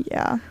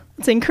 Yeah.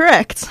 It's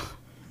incorrect.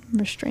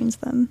 Restrains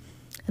them.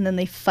 And then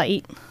they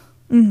fight.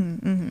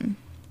 Mm-hmm.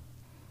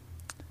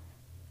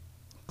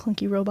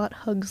 Clunky Robot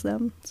hugs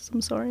them. Says,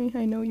 I'm sorry,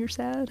 I know you're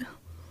sad.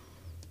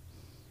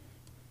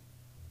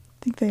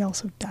 I think they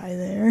also die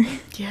there.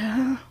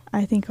 Yeah.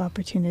 I think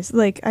Opportunist,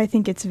 like, I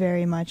think it's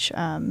very much,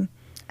 I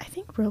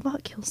think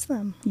Robot kills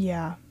them.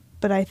 Yeah.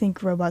 But I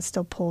think Robot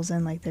still pulls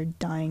in, like, their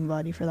dying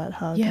body for that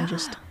hug. Yeah. And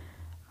just,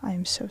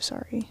 I'm so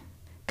sorry.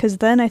 Because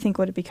then I think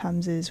what it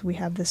becomes is we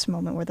have this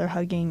moment where they're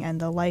hugging and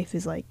the life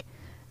is, like,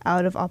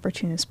 out of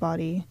Opportunist's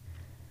body.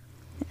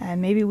 And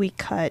maybe we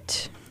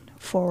cut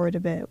forward a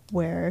bit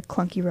where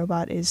Clunky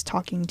Robot is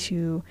talking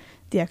to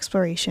the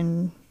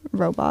exploration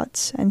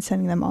robots and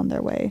sending them on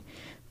their way.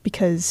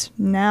 Because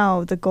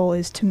now the goal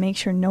is to make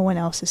sure no one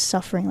else is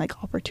suffering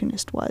like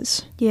Opportunist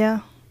was. Yeah.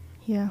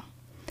 Yeah.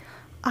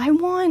 I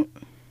want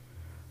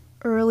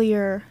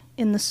earlier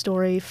in the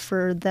story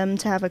for them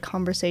to have a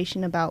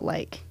conversation about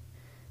like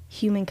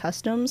human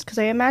customs, because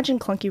I imagine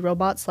Clunky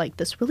Robot's like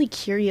this really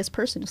curious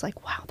person who's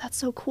like, wow, that's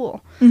so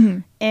cool. Mm-hmm.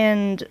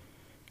 And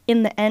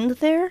in the end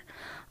there,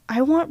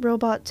 I want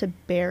Robot to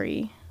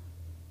bury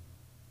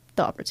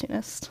the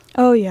Opportunist.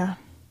 Oh, yeah.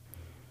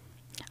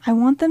 I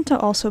want them to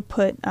also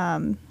put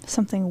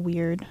something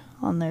weird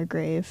on their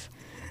grave,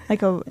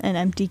 like an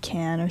empty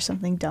can or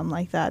something dumb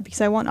like that,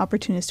 because I want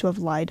Opportunists to have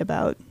lied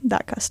about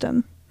that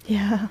custom.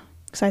 Yeah.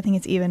 Because I think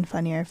it's even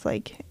funnier if,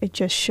 like, it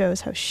just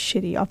shows how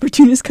shitty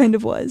Opportunist kind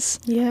of was.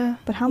 Yeah.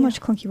 But how much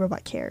Clunky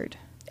Robot cared.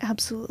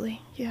 Absolutely.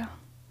 Yeah.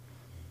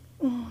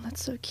 Oh,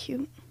 that's so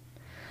cute.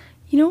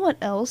 You know what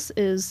else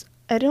is...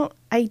 I don't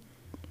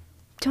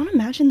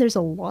imagine there's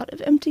a lot of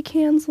empty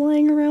cans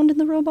lying around in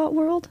the robot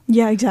world.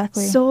 Yeah,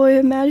 exactly. So I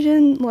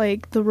imagine,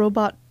 like, the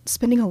robot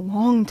spending a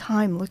long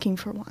time looking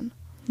for one.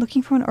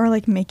 Looking for one, or,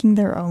 like, making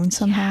their own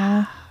somehow.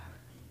 Yeah.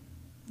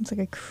 It's like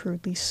a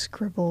crudely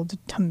scribbled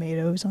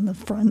tomatoes on the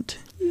front.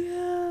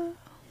 Yeah.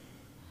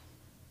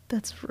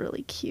 That's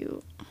really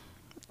cute.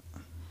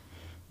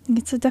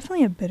 It's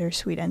definitely a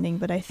bittersweet ending,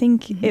 but I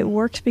think it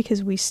worked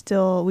because we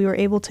were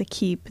able to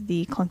keep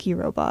the Clunky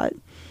Robot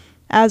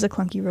as a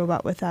Clunky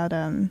Robot without,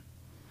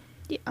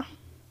 Yeah.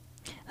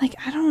 like,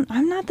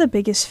 I'm not the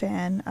biggest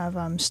fan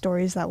of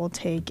stories that will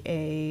take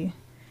a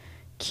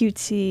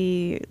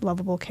cutesy,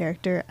 lovable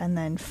character and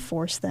then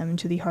force them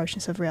into the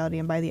harshness of reality,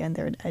 and by the end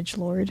they're an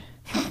edgelord.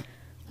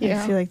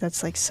 Yeah. I feel like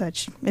that's like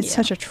such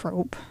a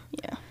trope.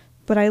 Yeah.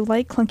 But I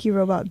like Clunky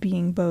Robot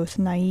being both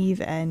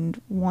naive and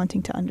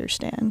wanting to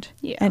understand.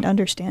 Yeah. And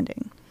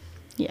understanding.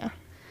 Yeah.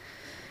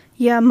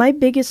 Yeah, my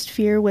biggest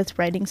fear with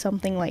writing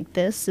something like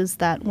this is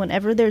that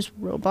whenever there's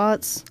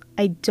robots,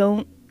 I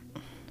don't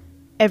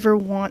ever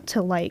want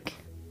to, like,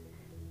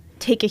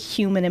 take a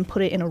human and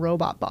put it in a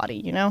robot body,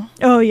 you know?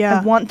 Oh, yeah.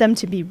 I want them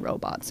to be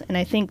robots, and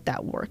I think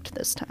that worked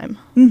this time.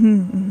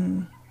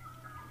 Yeah,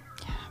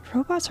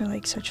 robots are,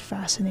 like, such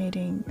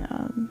fascinating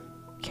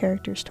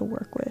characters to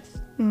work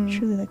with.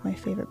 Truly, like, my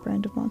favorite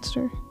brand of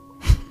monster.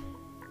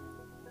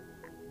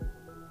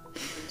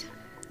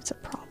 It's a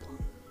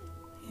problem.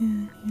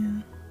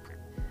 Yeah.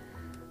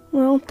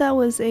 Well, that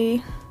was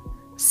a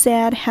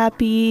sad,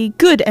 happy,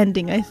 good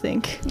ending, I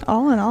think.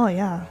 All in all,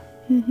 yeah.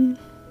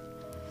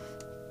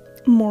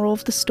 Moral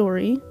of the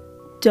story,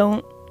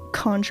 don't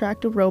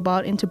contract a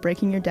robot into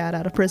breaking your dad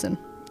out of prison.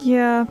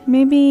 Yeah,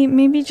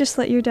 maybe just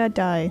let your dad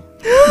die.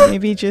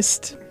 Maybe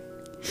just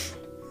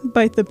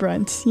bite the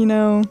brunt, you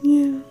know?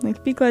 Yeah.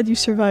 Like, be glad you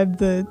survived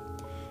the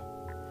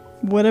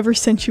whatever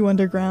sent you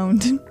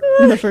underground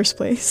in the first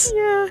place.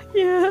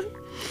 Yeah.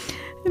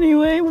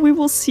 Anyway, we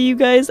will see you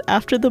guys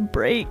after the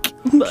break.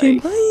 Okay,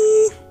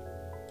 bye.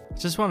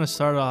 Just want to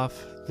start off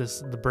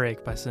the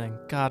break by saying,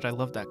 God, I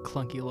love that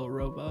clunky little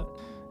robot.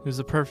 It was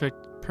a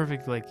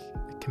perfect like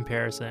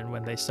comparison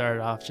when they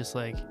started off just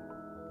like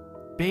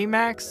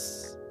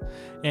Baymax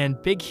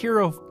and Big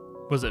Hero.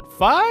 Was it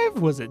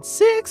 5? Was it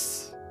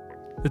 6?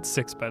 It's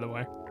 6, by the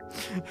way.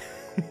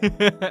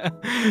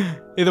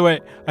 Either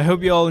way, I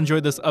hope you all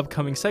enjoyed this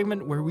upcoming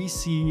segment where we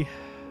see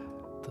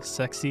the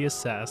sexy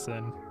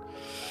assassin.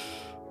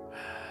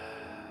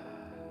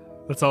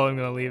 That's all I'm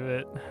going to leave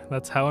it.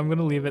 That's how I'm going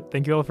to leave it.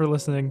 Thank you all for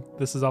listening.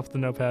 This is Off the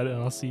Notepad,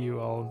 and I'll see you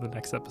all in the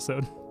next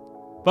episode.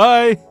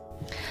 Bye!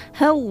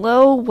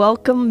 Hello,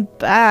 welcome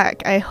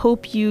back. I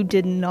hope you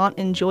did not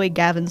enjoy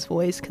Gavin's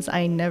voice, because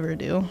I never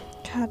do.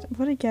 God,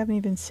 what did Gavin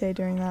even say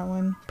during that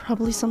one?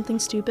 Probably something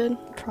stupid.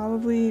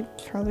 Probably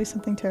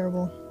something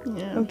terrible.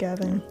 Yeah. Oh,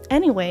 Gavin.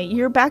 Anyway,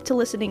 you're back to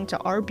listening to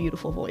our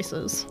beautiful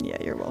voices. Yeah,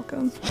 you're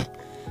welcome.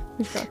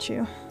 We've got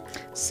you.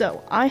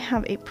 So, I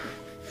have a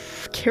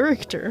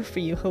character for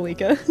you,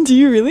 Halika. Do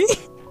you really?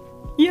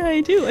 Yeah,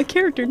 I do. A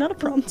character, not a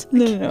prompt.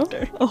 No.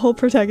 A whole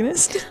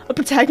protagonist? A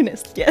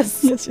protagonist,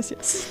 yes.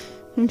 Yes.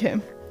 Okay.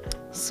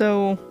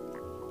 So,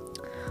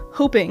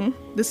 hoping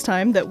this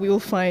time that we will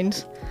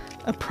find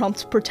a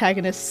prompt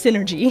protagonist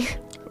synergy.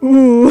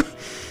 Ooh,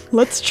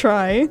 let's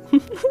try.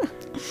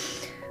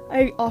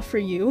 I offer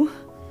you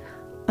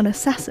an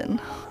assassin.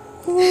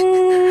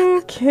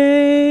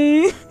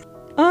 Okay.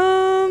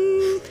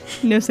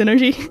 No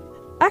synergy?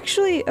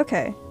 Actually,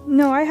 okay.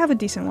 No, I have a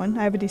decent one.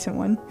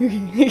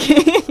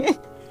 Okay.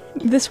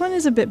 This one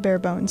is a bit bare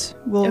bones.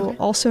 We'll Okay.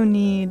 also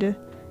need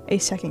a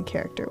second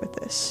character with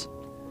this.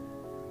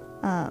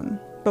 But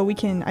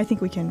I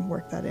think we can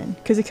work that in.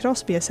 Because it could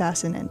also be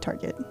assassin and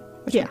target,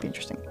 which Yeah. might be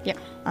interesting. Yeah.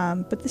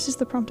 But this is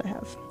the prompt I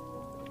have.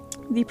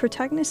 The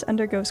protagonist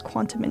undergoes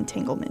quantum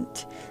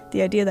entanglement,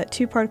 the idea that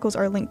two particles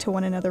are linked to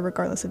one another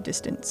regardless of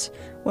distance.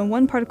 When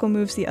one particle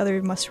moves, the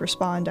other must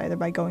respond either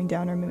by going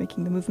down or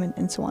mimicking the movement,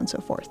 and so on and so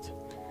forth.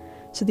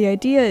 So the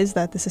idea is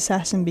that this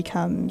assassin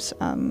becomes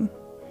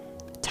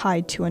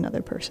tied to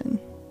another person.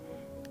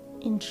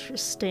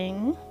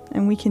 Interesting.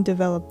 And we can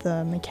develop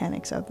the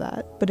mechanics of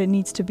that, but it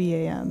needs to be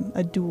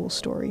a dual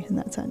story in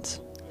that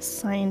sense.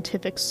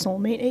 Scientific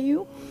soulmate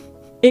AU?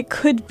 It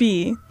could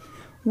be.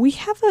 We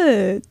have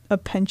a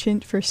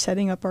penchant for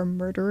setting up our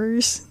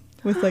murderers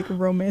with, like,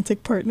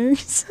 romantic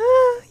partners.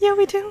 Yeah,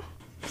 we do.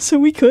 So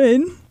we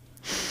could.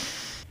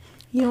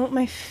 You know what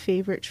my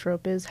favorite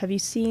trope is? Have you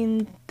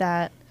seen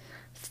that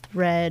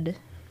thread?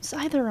 It's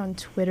either on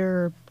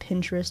Twitter or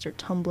Pinterest or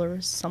Tumblr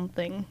or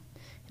something.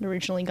 It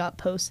originally got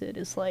posted.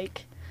 It's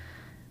like,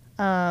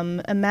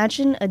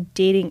 imagine a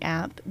dating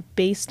app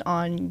based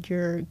on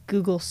your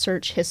Google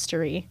search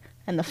history,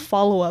 and the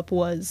follow-up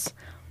was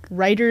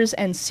writers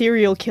and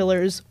serial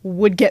killers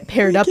would get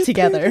paired up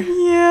together.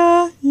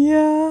 Yeah.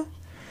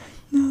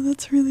 No,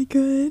 that's really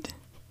good.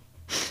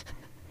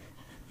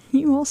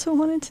 You also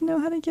wanted to know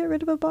how to get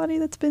rid of a body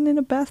that's been in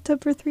a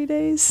bathtub for 3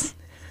 days?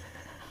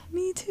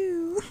 Me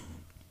too.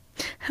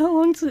 How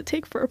long does it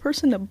take for a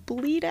person to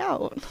bleed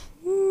out?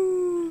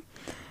 Ooh.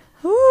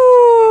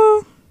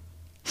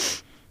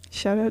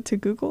 Shout out to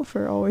Google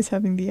for always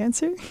having the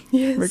answer.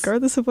 Yes.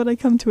 Regardless of what I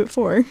come to it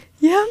for.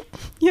 Yeah.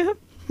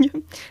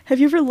 Have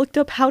you ever looked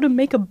up how to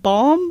make a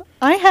bomb?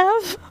 I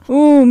have.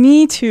 Ooh,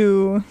 me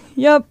too.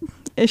 Yep.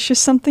 It's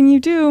just something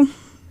you do.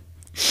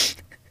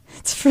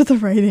 It's for the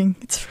writing.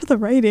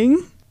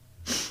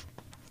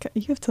 God,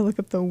 you have to look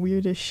up the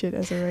weirdest shit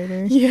as a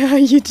writer. Yeah,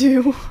 you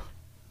do.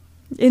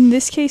 In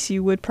this case,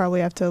 you would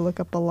probably have to look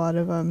up a lot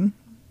of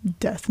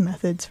death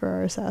methods for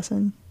our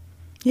assassin.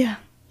 Yeah.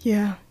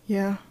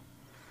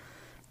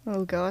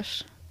 Oh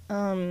gosh.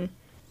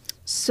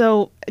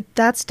 So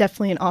that's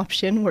definitely an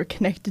option. We're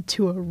connected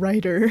to a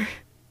writer.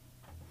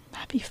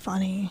 That'd be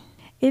funny.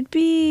 It'd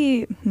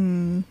be,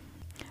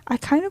 I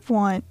kind of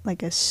want,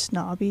 like, a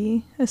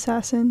snobby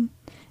assassin.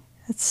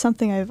 That's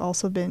something I've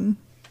also been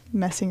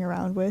messing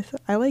around with.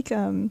 I like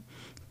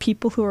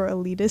people who are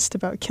elitist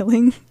about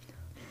killing.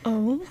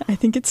 Oh. I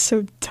think it's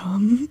so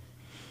dumb.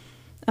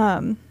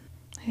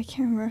 I can't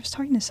remember. I was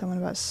talking to someone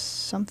about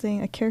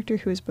something, a character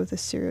who is both a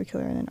serial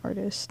killer and an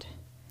artist.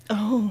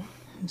 Oh.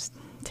 It was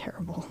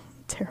terrible.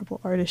 Terrible.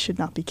 Artists should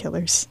not be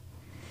killers.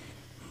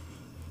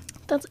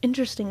 That's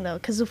interesting, though,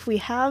 because if we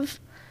have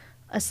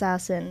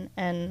assassin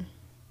and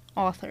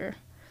author,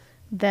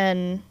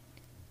 then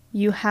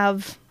you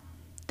have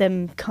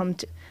them come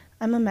to...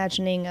 I'm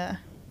imagining a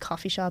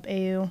coffee shop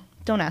AU.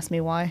 Don't ask me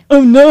why.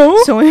 Oh,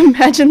 no! So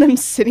imagine them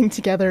sitting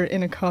together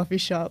in a coffee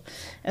shop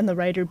and the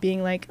writer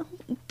being like,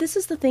 oh, this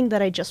is the thing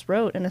that I just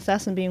wrote. And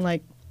assassin being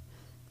like,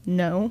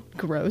 no,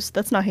 gross.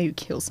 That's not how you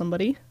kill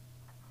somebody.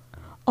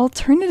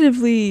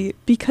 Alternatively,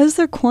 because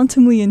they're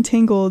quantumly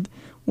entangled,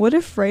 what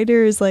if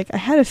writer is like, I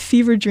had a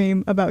fever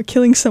dream about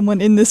killing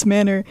someone in this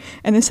manner,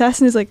 and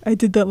assassin is like, I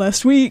did that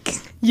last week.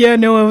 Yeah,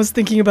 no, I was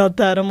thinking about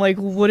that. I'm like,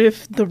 what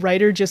if the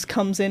writer just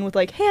comes in with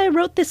like, hey, I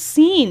wrote this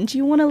scene. Do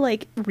you want to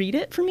like read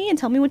it for me and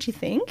tell me what you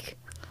think?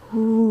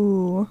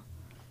 Ooh,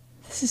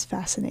 this is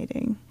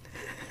fascinating.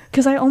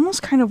 Because I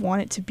almost kind of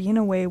want it to be in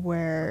a way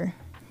where,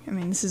 I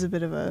mean, this is a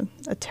bit of a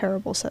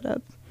terrible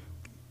setup.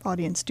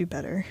 Audience, do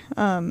better.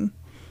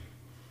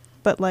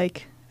 But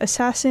like,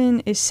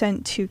 assassin is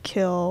sent to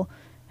kill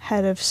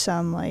head of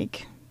some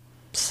like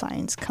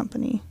science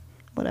company,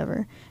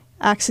 whatever,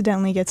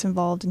 accidentally gets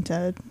involved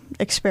into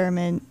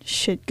experiment,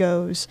 shit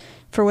goes,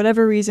 for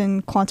whatever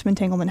reason quantum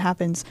entanglement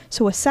happens,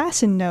 so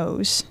assassin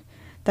knows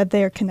that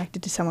they are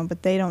connected to someone,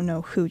 but they don't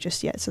know who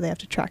just yet, so they have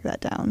to track that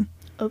down.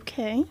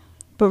 Okay.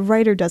 But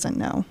writer doesn't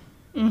know.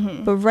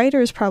 Mm-hmm. But writer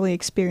is probably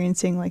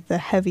experiencing like the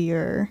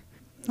heavier,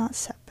 not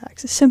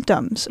setbacks,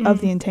 symptoms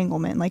of the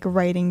entanglement, like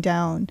writing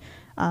down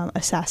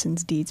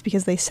assassin's deeds,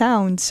 because they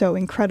sound so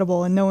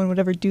incredible and no one would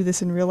ever do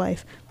this in real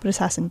life, but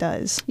assassin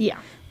does. Yeah.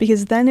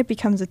 Because then it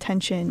becomes a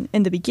tension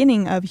in the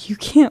beginning of, you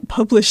can't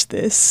publish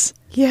this.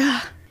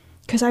 Yeah.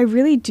 Because I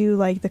really do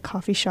like the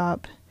coffee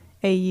shop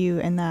AU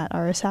and that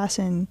our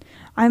assassin,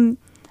 I'm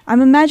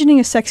imagining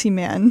a sexy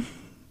man.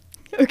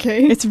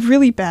 Okay. It's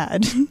really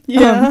bad.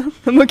 Yeah.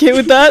 I'm okay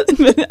with that.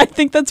 But I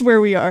think that's where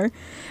we are.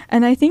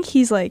 And I think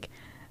he's like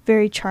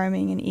very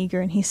charming and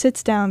eager, and he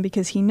sits down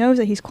because he knows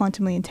that he's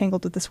quantumly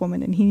entangled with this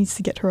woman and he needs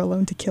to get her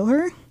alone to kill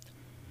her.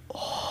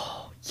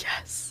 Oh,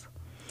 yes.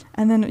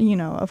 And then, you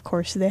know, of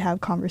course, they have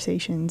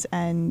conversations,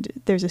 and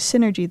there's a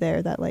synergy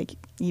there that, like,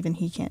 even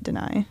he can't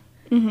deny.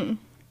 Mm-hmm.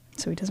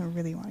 So he doesn't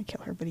really want to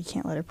kill her, but he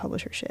can't let her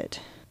publish her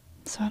shit.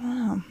 So I don't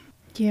know.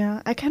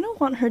 Yeah, I kind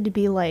of want her to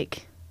be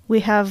like,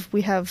 we have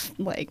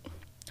like,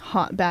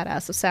 hot,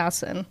 badass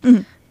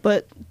assassin,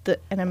 but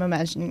and I'm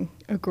imagining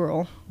a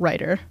girl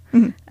writer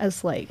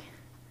as, like,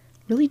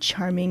 really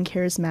charming,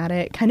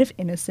 charismatic, kind of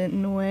innocent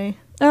in a way.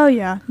 Oh,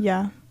 yeah,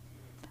 yeah.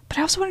 But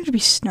I also want her to be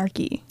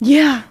snarky.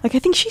 Yeah. Like, I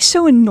think she's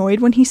so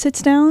annoyed when he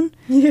sits down.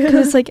 Yeah.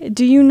 Because it's like,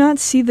 do you not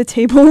see the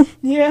table?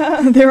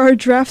 Yeah. There are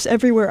drafts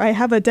everywhere. I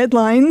have a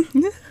deadline.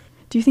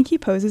 Do you think he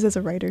poses as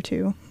a writer,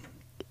 too?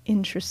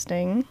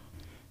 Interesting.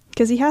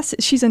 Because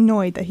she's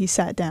annoyed that he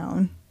sat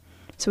down.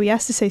 So he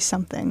has to say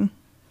something.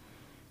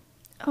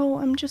 Oh,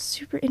 I'm just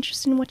super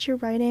interested in what you're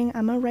writing.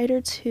 I'm a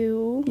writer,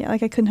 too. Yeah,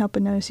 like, I couldn't help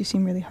but notice you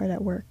seem really hard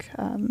at work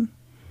on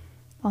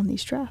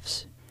these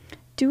drafts.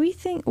 Do we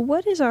think,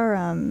 what is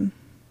our,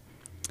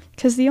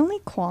 because the only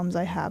qualms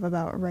I have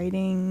about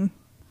writing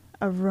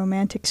a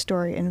romantic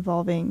story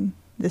involving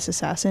this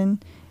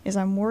assassin is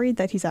I'm worried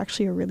that he's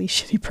actually a really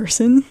shitty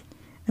person,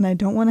 and I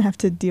don't want to have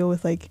to deal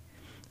with, like,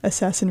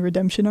 assassin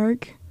redemption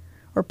arc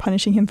or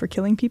punishing him for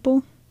killing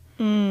people.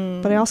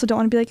 But I also don't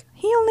want to be like,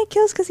 he only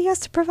kills because he has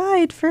to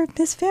provide for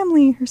his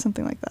family or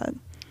something like that.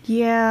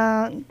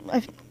 Yeah.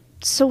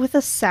 So with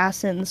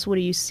assassins, what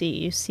do you see?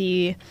 You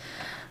see,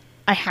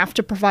 I have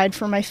to provide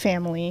for my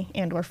family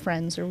and or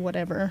friends or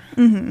whatever.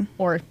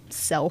 Or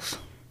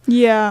self.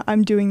 Yeah,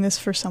 I'm doing this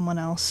for someone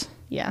else.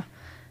 Yeah.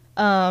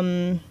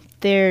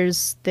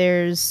 There's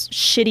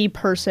shitty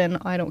person,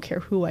 I don't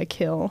care who I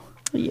kill.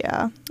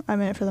 Yeah, I'm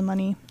in it for the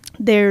money.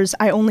 There's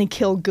I only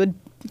kill good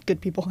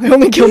people. I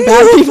only kill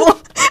bad people.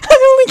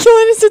 I only kill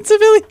innocent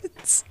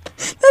civilians.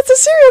 That's a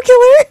serial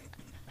killer.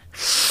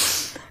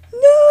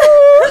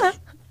 No.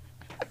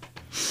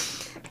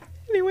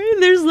 Anyway,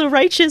 there's the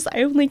righteous,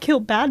 I only kill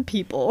bad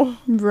people.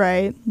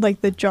 Right.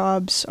 Like, the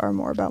jobs are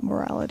more about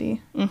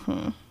morality.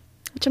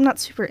 Which I'm not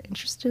super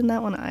interested in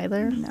that one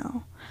either.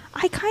 No.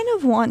 I kind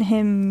of want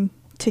him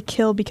to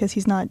kill because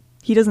he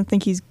doesn't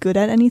think he's good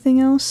at anything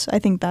else. I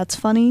think that's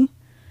funny.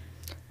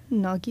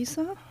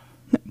 Nagisa?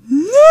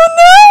 No!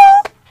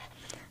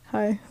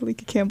 Hi,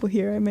 Alika Campbell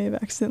here. I may have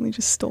accidentally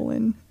just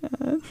stolen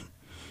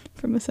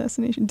from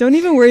assassination. Don't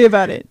even worry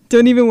about it.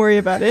 Gavin,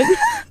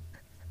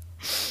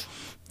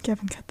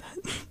 cut that.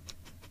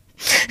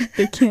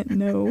 They can't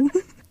know.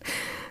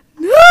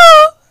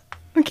 No!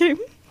 Okay.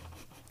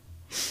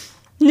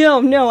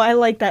 No, I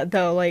like that,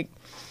 though. Like,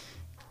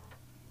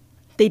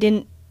 they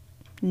didn't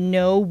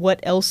know what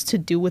else to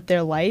do with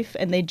their life,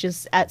 and they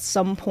just, at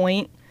some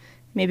point,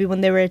 maybe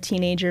when they were a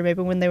teenager,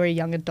 maybe when they were a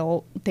young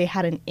adult, they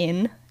had an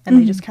in, and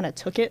they just kind of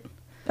took it.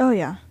 Oh,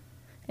 yeah.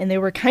 And they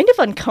were kind of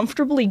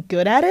uncomfortably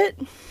good at it.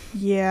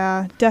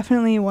 Yeah,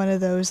 definitely one of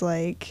those,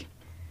 like,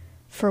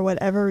 for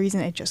whatever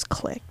reason, it just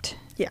clicked.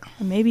 Yeah.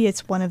 And maybe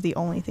it's one of the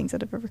only things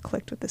that have ever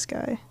clicked with this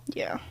guy.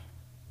 Yeah.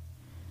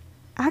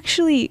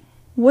 Actually,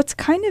 what's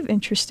kind of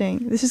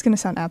interesting, this is going to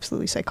sound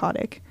absolutely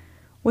psychotic,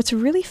 what's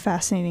really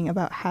fascinating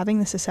about having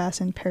this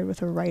assassin paired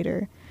with a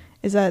writer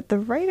is that the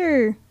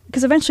writer,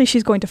 because eventually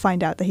she's going to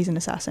find out that he's an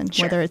assassin,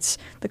 Sure. whether it's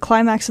the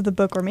climax of the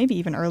book or maybe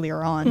even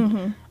earlier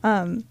on.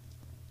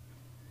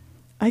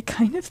 I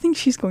kind of think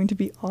she's going to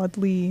be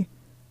oddly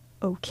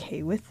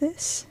okay with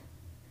this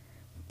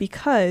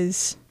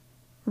because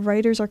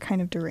writers are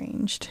kind of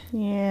deranged.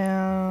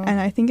 Yeah. And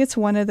I think it's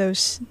one of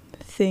those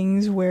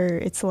things where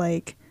it's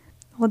like,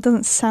 well, it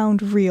doesn't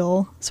sound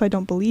real, so I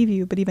don't believe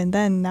you, but even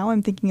then, now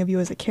I'm thinking of you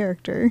as a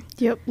character.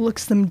 Yep,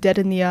 looks them dead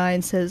in the eye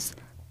and says,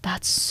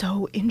 "That's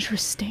so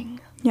interesting."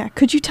 Yeah,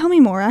 could you tell me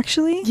more,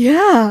 actually?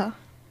 Yeah.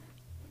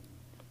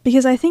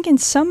 Because I think in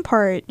some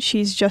part,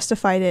 she's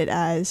justified it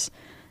as,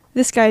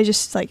 this guy is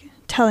just, like,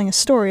 telling a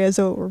story as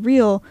though it were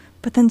real,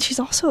 but then she's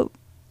also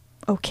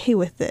okay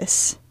with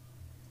this.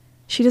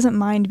 She doesn't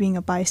mind being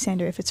a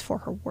bystander if it's for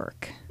her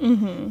work.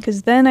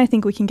 Because then I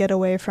think we can get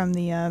away from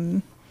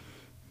the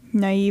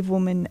naive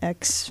woman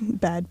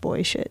bad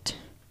boy shit.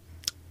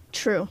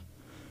 True.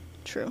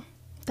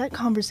 That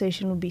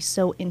conversation would be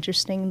so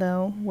interesting,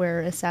 though,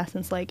 where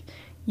Assassin's like,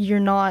 "You're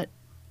not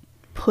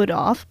put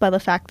off by the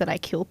fact that I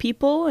kill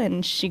people,"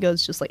 and she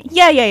goes just like,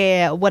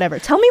 yeah, whatever.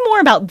 Tell me more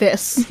about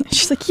this.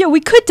 She's like, yeah, we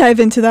could dive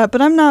into that,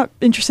 but I'm not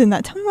interested in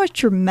that. Tell me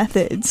about your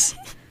methods.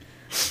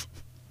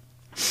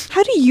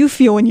 How do you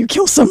feel when you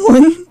kill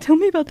someone? Tell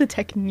me about the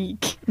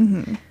technique.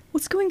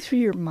 What's going through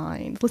your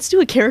mind? Let's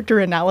do a character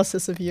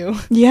analysis of you.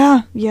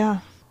 Yeah.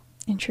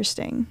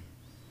 Interesting.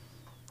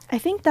 I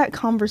think that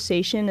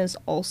conversation is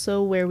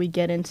also where we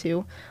get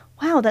into,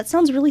 wow, that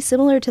sounds really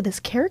similar to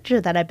this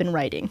character that I've been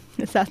writing.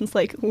 Assassin's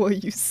like, well,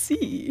 you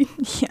see.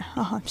 Yeah,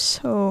 I'm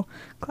so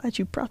glad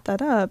you brought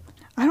that up.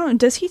 I don't know,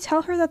 does he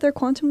tell her that they're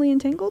quantumly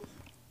entangled?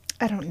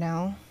 I don't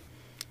know.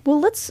 Well,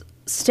 let's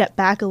step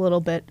back a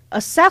little bit.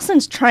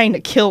 Assassin's trying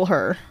to kill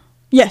her.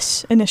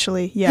 Yes,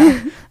 initially,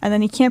 yeah. And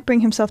then he can't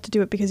bring himself to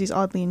do it because he's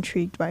oddly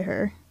intrigued by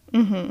her.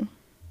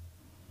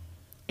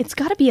 It's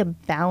got to be a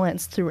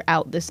balance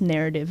throughout this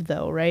narrative,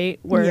 though, right?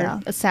 Where Yeah.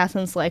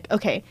 Assassin's like,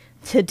 okay,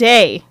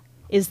 today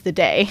is the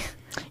day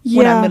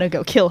when I'm going to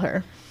go kill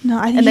her. No,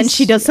 I think And then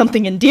she does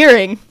something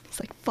endearing. It's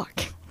like,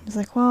 fuck. He's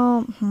like,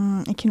 well,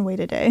 it can wait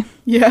a day.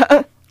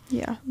 Yeah.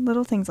 Yeah,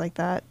 little things like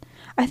that.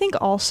 I think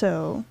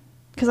also,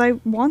 because I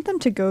want them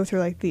to go through,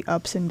 like, the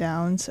ups and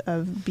downs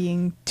of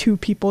being two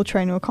people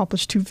trying to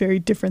accomplish two very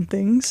different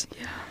things.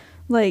 Yeah.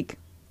 Like,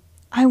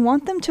 I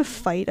want them to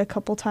fight a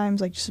couple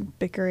times, like, just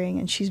bickering,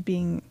 and she's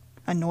being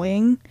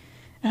annoying.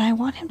 And I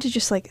want him to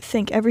just, like,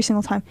 think every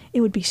single time,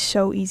 it would be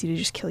so easy to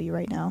just kill you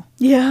right now.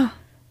 Yeah.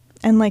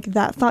 And, like,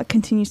 that thought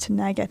continues to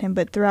nag at him,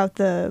 but throughout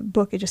the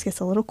book, it just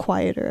gets a little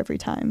quieter every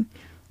time.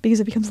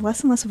 Because it becomes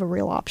less and less of a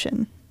real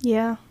option.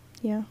 Yeah.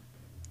 Yeah.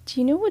 Do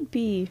you know what would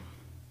be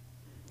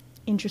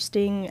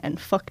interesting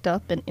and fucked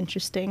up and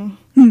interesting?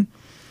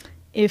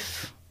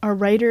 If a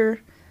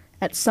writer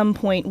at some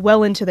point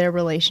well into their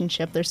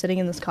relationship, they're sitting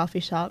in this coffee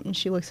shop and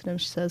she looks at him,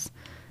 she says,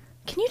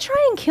 "Can you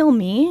try and kill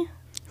me?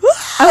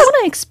 I want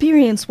to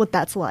experience what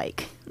that's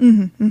like."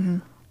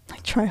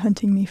 Like, try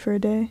hunting me for a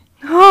day.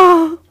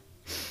 Oh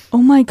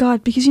my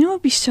god, because you know what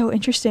would be so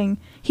interesting?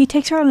 He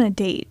takes her out on a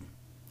date.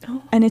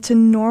 Oh. And it is a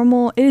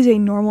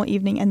normal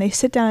evening, and they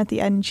sit down at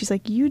the end, and she's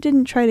like, "You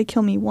didn't try to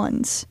kill me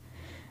once."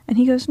 And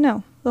he goes,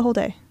 "No, the whole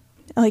day."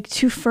 Like,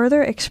 to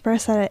further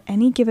express that at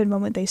any given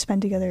moment they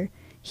spend together,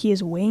 he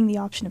is weighing the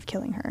option of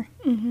killing her.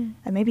 And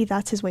maybe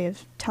that's his way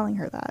of telling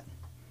her that.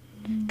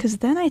 Because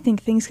then I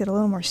think things get a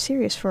little more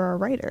serious for our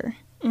writer.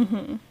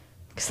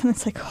 Because then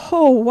it's like,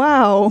 oh,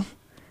 wow,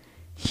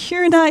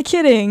 you're not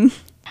kidding.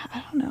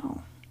 I don't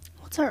know.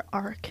 What's our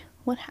arc?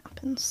 What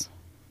happens?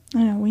 I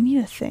don't know, we need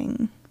a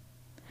thing.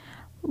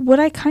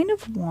 What I kind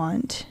of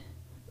want,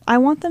 I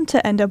want them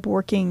to end up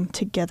working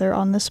together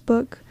on this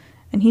book,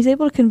 and he's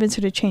able to convince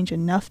her to change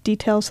enough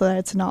details so that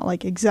it's not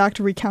like exact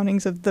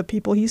recountings of the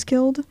people he's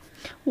killed.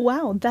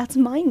 Wow, that's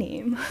my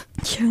name.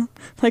 Yeah,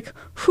 like,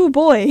 whoo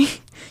boy,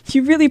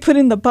 you really put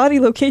in the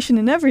body location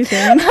and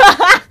everything.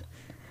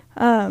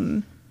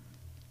 And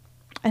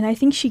I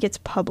think she gets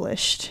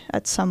published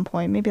at some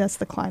point. Maybe that's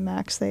the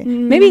climax.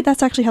 Maybe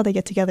that's actually how they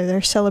get together.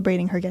 They're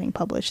celebrating her getting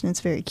published, and it's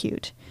very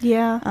cute.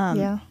 Yeah,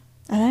 Yeah.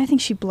 And then I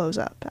think she blows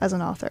up as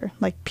an author.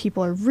 Like,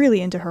 people are really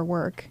into her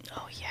work.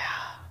 Oh, yeah.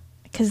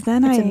 Because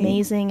then It's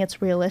amazing.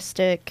 It's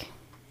realistic.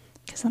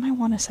 Because then I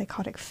want a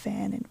psychotic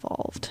fan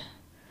involved.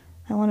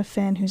 I want a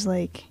fan who's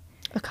like...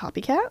 A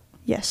copycat?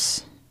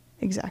 Yes,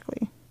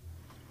 exactly.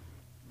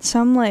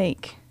 Some,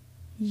 like,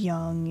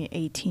 young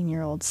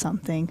 18-year-old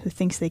something who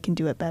thinks they can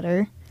do it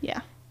better.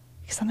 Yeah.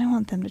 Because then I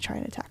want them to try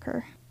and attack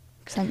her.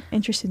 Because I'm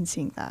interested in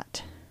seeing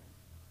that.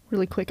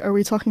 Really quick, are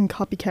we talking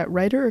copycat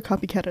writer or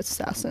copycat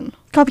assassin?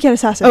 Copycat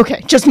assassin.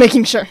 Okay, just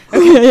making sure.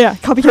 Okay, yeah.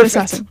 Copycat Perfect.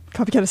 assassin.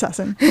 Copycat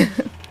assassin.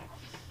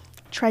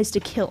 Tries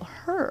to kill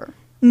her.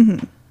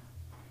 Mm-hmm.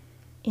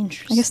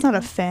 Interesting. I guess not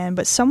a fan,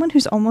 but someone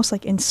who's almost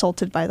like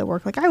insulted by the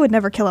work. Like, I would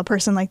never kill a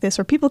person like this,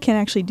 or people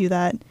can't actually do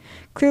that.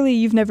 Clearly,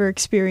 you've never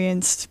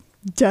experienced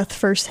death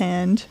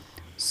firsthand.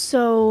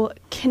 So,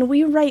 can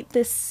we write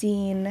this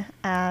scene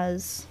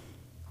as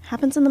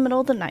happens in the middle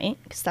of the night,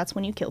 because that's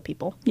when you kill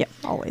people. Yeah,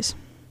 always.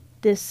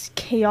 This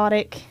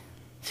chaotic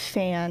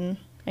fan,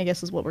 I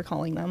guess is what we're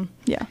calling them.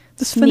 Yeah,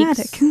 this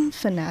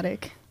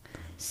Fanatic.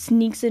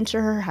 Sneaks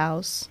into her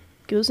house,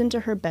 goes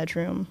into her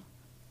bedroom.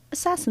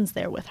 Assassin's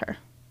there with her.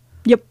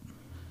 Yep.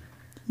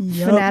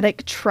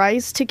 Fanatic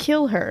tries to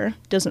kill her,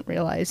 doesn't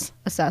realize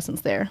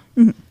Assassin's there.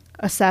 Mhm.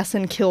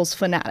 Assassin kills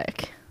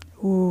Fanatic.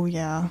 Ooh,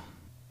 yeah.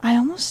 I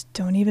almost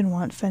don't even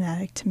want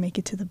Fanatic to make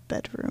it to the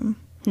bedroom.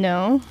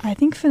 No? I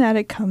think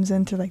Fanatic comes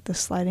in through like the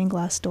sliding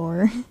glass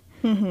door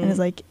and is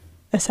like,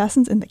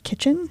 Assassin's in the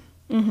kitchen?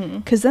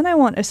 Because then I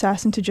want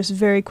Assassin to just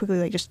very quickly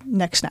like just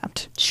neck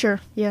snapped.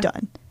 Sure, yeah.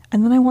 Done.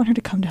 And then I want her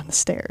to come down the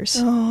stairs.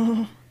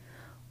 Oh,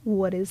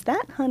 what is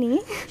that, honey?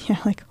 Yeah,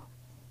 like,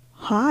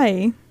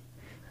 hi.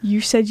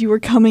 You said you were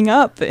coming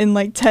up in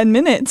like 10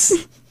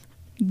 minutes.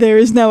 There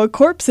is now a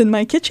corpse in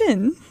my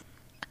kitchen.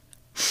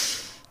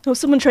 Oh,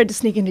 someone tried to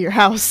sneak into your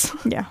house.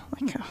 Yeah,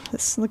 like, oh,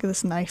 look at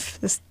this knife.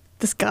 This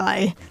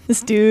guy.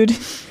 This dude.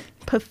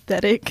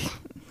 Pathetic.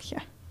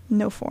 Yeah,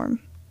 no form.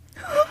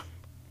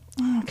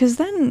 Because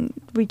then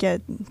we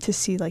get to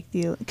see, like,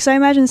 because I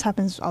imagine this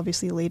happens,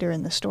 obviously, later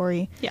in the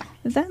story. Yeah.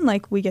 Then,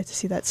 like, we get to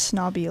see that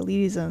snobby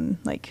elitism,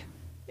 like,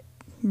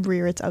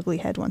 rear its ugly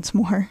head once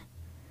more.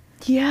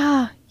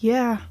 Yeah.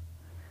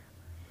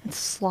 It's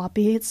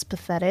sloppy, it's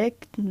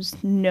pathetic,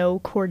 there's no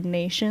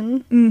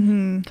coordination.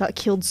 Mm-hmm. Got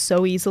killed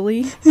so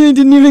easily. I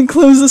didn't even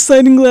close the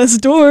sliding glass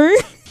door.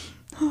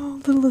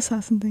 Oh, little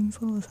assassin things.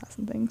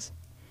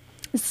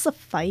 Is this a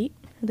fight?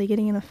 Are they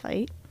getting in a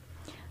fight?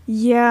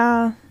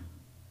 Yeah.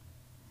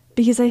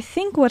 Because I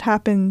think what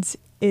happens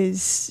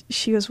is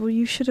she goes, well,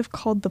 you should have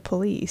called the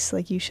police.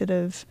 Like, you should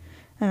have,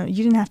 I don't know,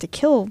 you didn't have to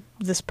kill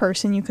this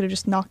person. You could have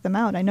just knocked them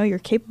out. I know you're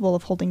capable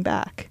of holding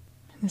back.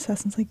 And the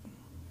assassin's like,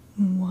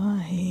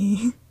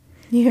 why?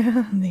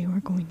 Yeah. They were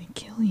going to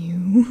kill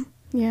you.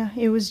 Yeah,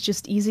 it was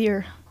just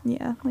easier.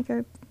 Yeah, like,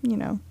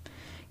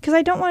 because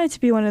I don't want it to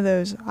be one of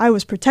those, I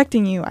was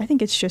protecting you. I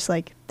think it's just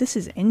like, this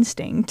is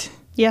instinct.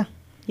 Yeah,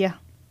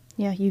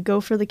 you go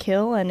for the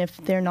kill, and if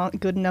they're not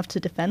good enough to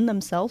defend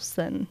themselves,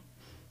 then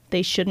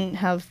they shouldn't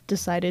have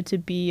decided to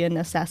be an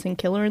assassin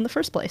killer in the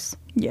first place.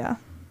 Yeah.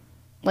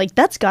 Like,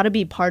 that's got to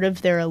be part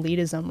of their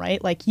elitism,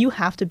 right? Like, you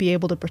have to be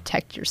able to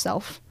protect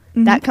yourself.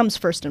 Mm-hmm. That comes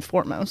first and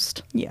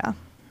foremost. Yeah.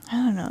 I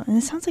don't know. And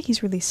it sounds like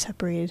he's really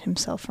separated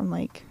himself from,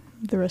 like,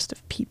 the rest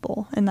of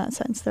people in that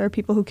sense. There are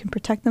people who can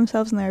protect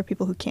themselves and there are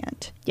people who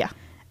can't. Yeah.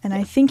 And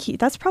I think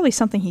that's probably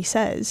something he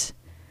says.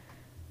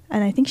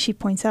 And I think she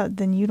points out,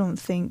 then you don't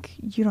think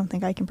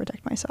I can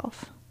protect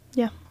myself.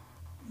 Yeah.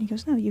 And he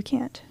goes, no, you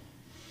can't.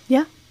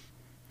 Yeah.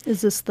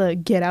 Is this the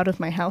get out of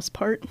my house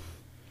part?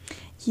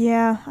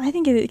 Yeah, I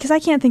think it is, because I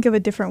can't think of a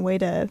different way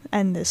to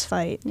end this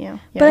fight. Yeah.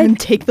 But and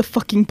take the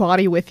fucking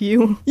body with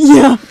you.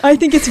 Yeah, I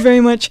think it's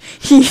very much,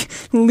 he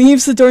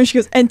leaves the door and she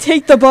goes, and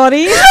take the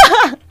body.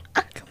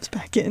 Comes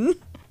back in.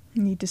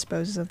 And he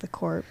disposes of the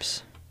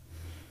corpse.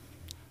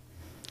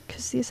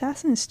 Because the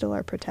assassin is still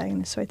our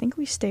protagonist, so I think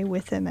we stay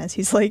with him as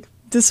he's, like,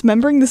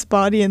 dismembering this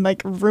body and,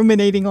 like,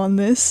 ruminating on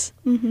this.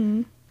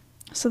 Mm-hmm.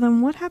 So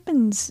then what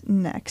happens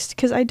next?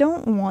 Because I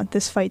don't want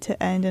this fight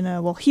to end in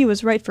a, well, he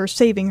was right for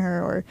saving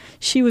her, or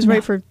she was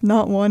right for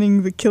not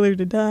wanting the killer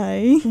to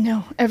die.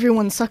 No,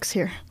 everyone sucks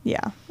here.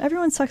 Yeah,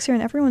 everyone sucks here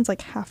and everyone's,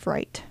 like, half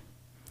right.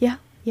 Yeah.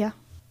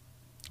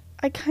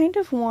 I kind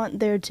of want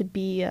there to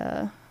be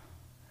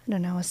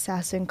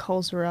assassin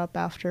calls her up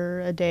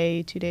after a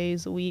day, 2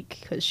 days, a week,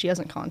 because she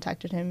hasn't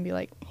contacted him and be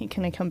like, hey,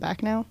 can I come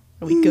back now?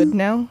 Are we good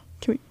now?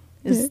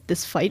 Is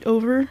this fight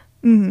over?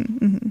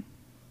 Mm-hmm.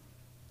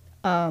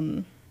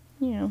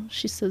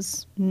 She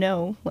says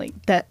no,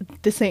 like, that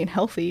this ain't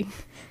healthy.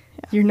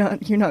 Yeah.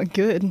 You're not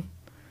good.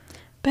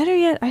 Better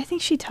yet, I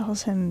think she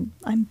tells him,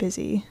 I'm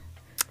busy.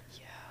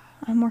 Yeah.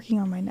 I'm working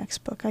on my next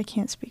book. I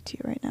can't speak to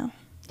you right now.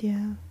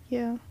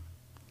 Yeah.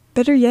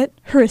 Better yet,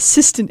 her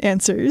assistant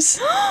answers.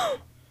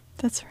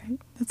 That's right.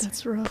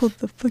 That's rough. Pulled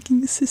the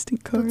fucking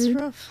assistant card. That's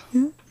rough.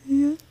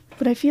 Yeah.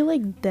 But I feel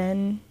like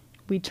then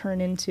we turn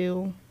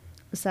into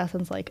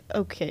Assassin's like,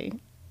 okay,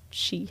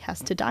 she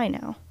has to die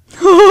now.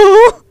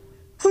 Oh,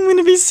 I'm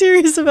gonna be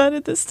serious about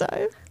it this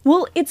time.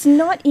 Well, it's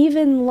not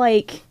even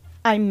like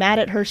I'm mad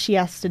at her, she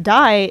has to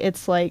die.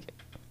 It's like,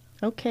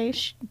 okay,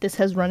 this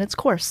has run its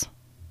course.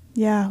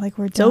 Yeah, like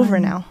it's over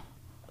now.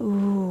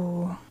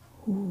 Ooh.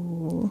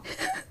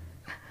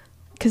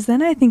 Because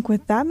then I think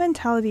with that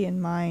mentality in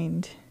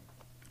mind,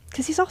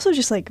 because he's also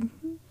just like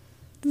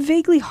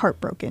vaguely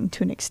heartbroken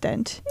to an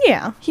extent.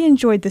 Yeah. He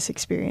enjoyed this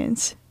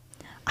experience.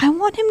 I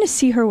want him to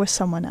see her with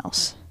someone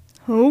else.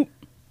 Oh.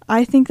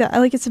 I think that,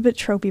 like, it's a bit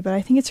tropey, but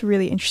I think it's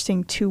really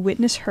interesting to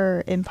witness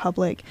her in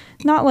public,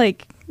 not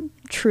like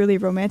truly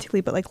romantically,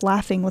 but like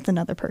laughing with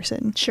another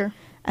person. Sure.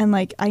 And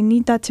like, I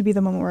need that to be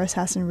the moment where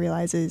Assassin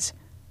realizes,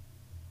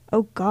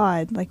 oh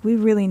God, like we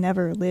really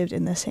never lived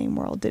in the same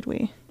world, did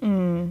we?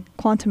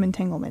 Quantum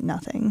entanglement,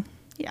 nothing.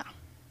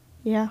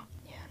 Yeah.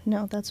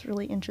 No, that's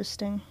really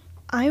interesting.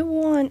 I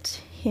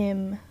want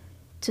him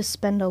to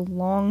spend a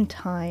long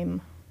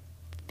time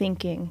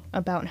thinking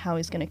about how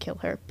he's going to kill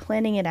her,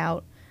 planning it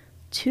out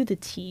to the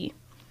T.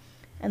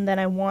 And then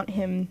I want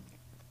him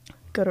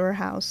go to her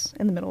house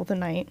in the middle of the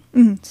night,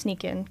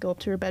 sneak in, go up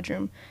to her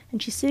bedroom,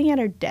 and she's sitting at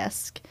her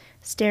desk,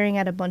 staring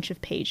at a bunch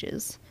of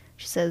pages.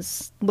 She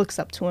says, looks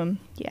up to him,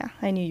 yeah,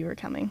 I knew you were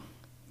coming.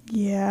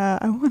 Yeah,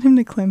 I want him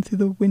to climb through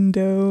the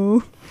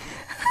window.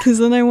 Because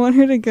then I want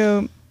her to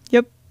go,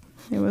 yep,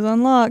 it was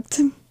unlocked.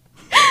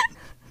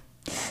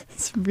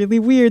 It's really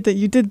weird that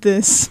you did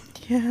this.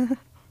 Yeah.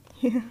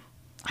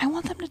 I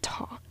want them to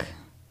talk.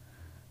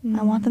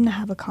 I want them to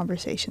have a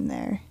conversation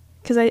there.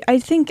 Because I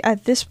think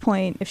at this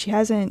point, if she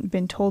hasn't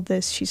been told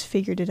this, she's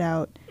figured it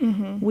out.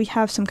 We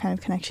have some kind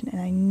of connection,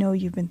 and I know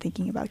you've been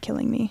thinking about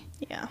killing me.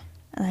 Yeah.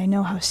 And I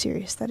know how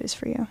serious that is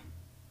for you.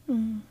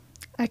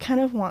 I kind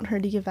of want her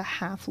to give a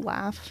half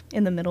laugh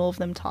in the middle of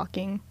them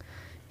talking.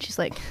 She's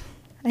like,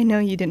 I know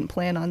you didn't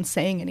plan on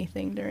saying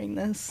anything during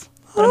this,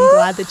 but I'm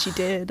glad that you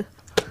did.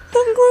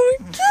 I'm glad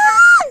we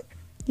did!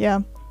 Yeah.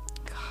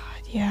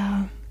 God,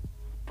 yeah.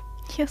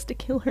 He has to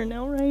kill her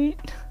now, right?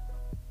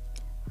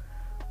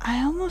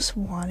 I almost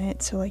want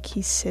it so, like,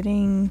 he's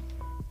sitting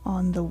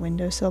on the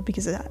windowsill,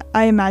 because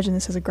I imagine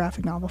this as a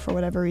graphic novel for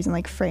whatever reason,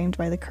 like, framed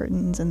by the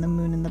curtains and the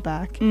moon in the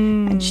back.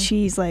 And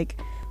she's, like,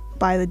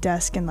 by the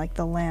desk and, like,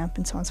 the lamp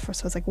and so on and so forth.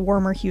 So it's, like,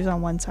 warmer hues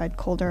on one side,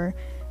 colder.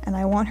 And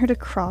I want her to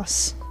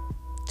cross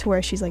to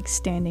where she's, like,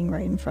 standing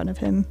right in front of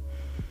him.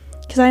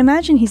 Because I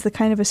imagine he's the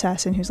kind of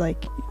assassin who's,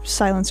 like,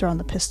 silencer on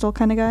the pistol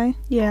kind of guy.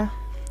 Yeah.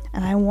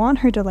 And I want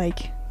her to,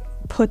 like,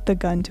 put the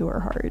gun to her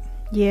heart.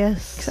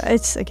 Yes.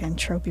 It's, again,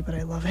 tropey, but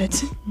I love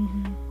it.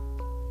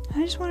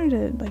 I just want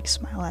her to, like,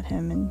 smile at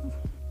him and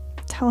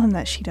tell him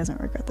that she doesn't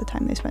regret the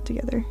time they spent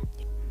together.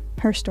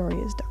 Her story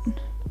is done.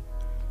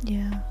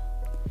 Yeah.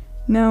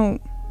 Now,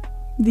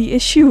 the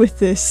issue with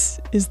this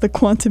is the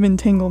quantum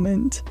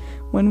entanglement.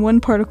 When one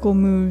particle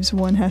moves,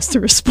 one has to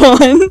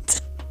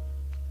respond.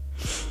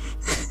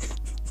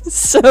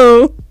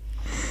 So,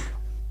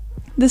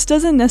 this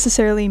doesn't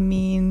necessarily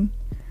mean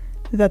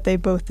that they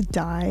both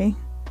die,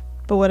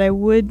 but what I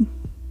would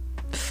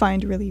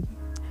find really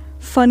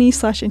funny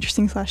 /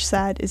 interesting /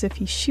 sad is if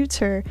he shoots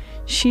her,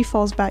 she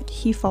falls back,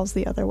 he falls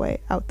the other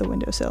way out the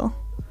windowsill.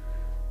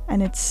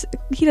 And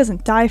he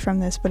doesn't die from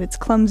this, but it's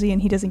clumsy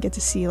and he doesn't get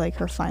to see, like,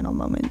 her final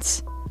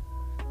moments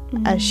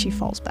as she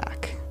falls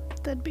back.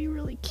 That'd be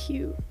really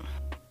cute.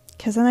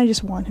 Because then I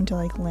just want him to,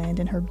 like, land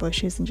in her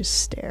bushes and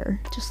just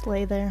stare. Just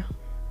lay there.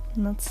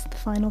 And that's the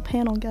final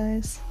panel,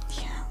 guys.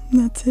 Yeah,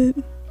 that's it.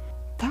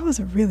 That was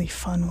a really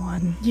fun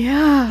one.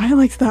 Yeah. I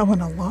liked that one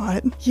a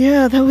lot.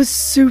 Yeah, that was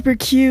super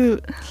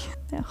cute.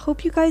 I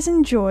hope you guys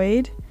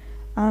enjoyed.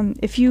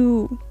 If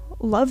you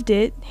loved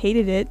it,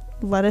 hated it,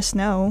 let us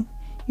know.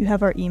 You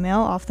have our email,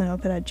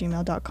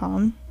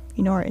 offthenotepad@gmail.com.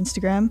 You know our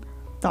Instagram,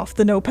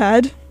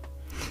 offthenotepad.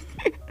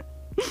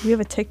 We have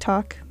a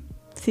TikTok.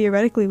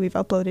 Theoretically, we've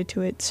uploaded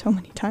to it so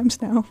many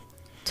times now.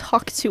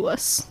 Talk to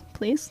us,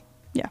 please.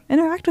 Yeah,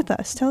 interact with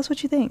us. Tell us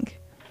what you think.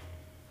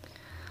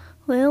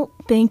 Well,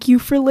 thank you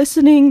for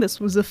listening. This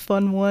was a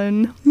fun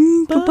one.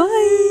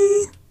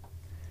 Goodbye.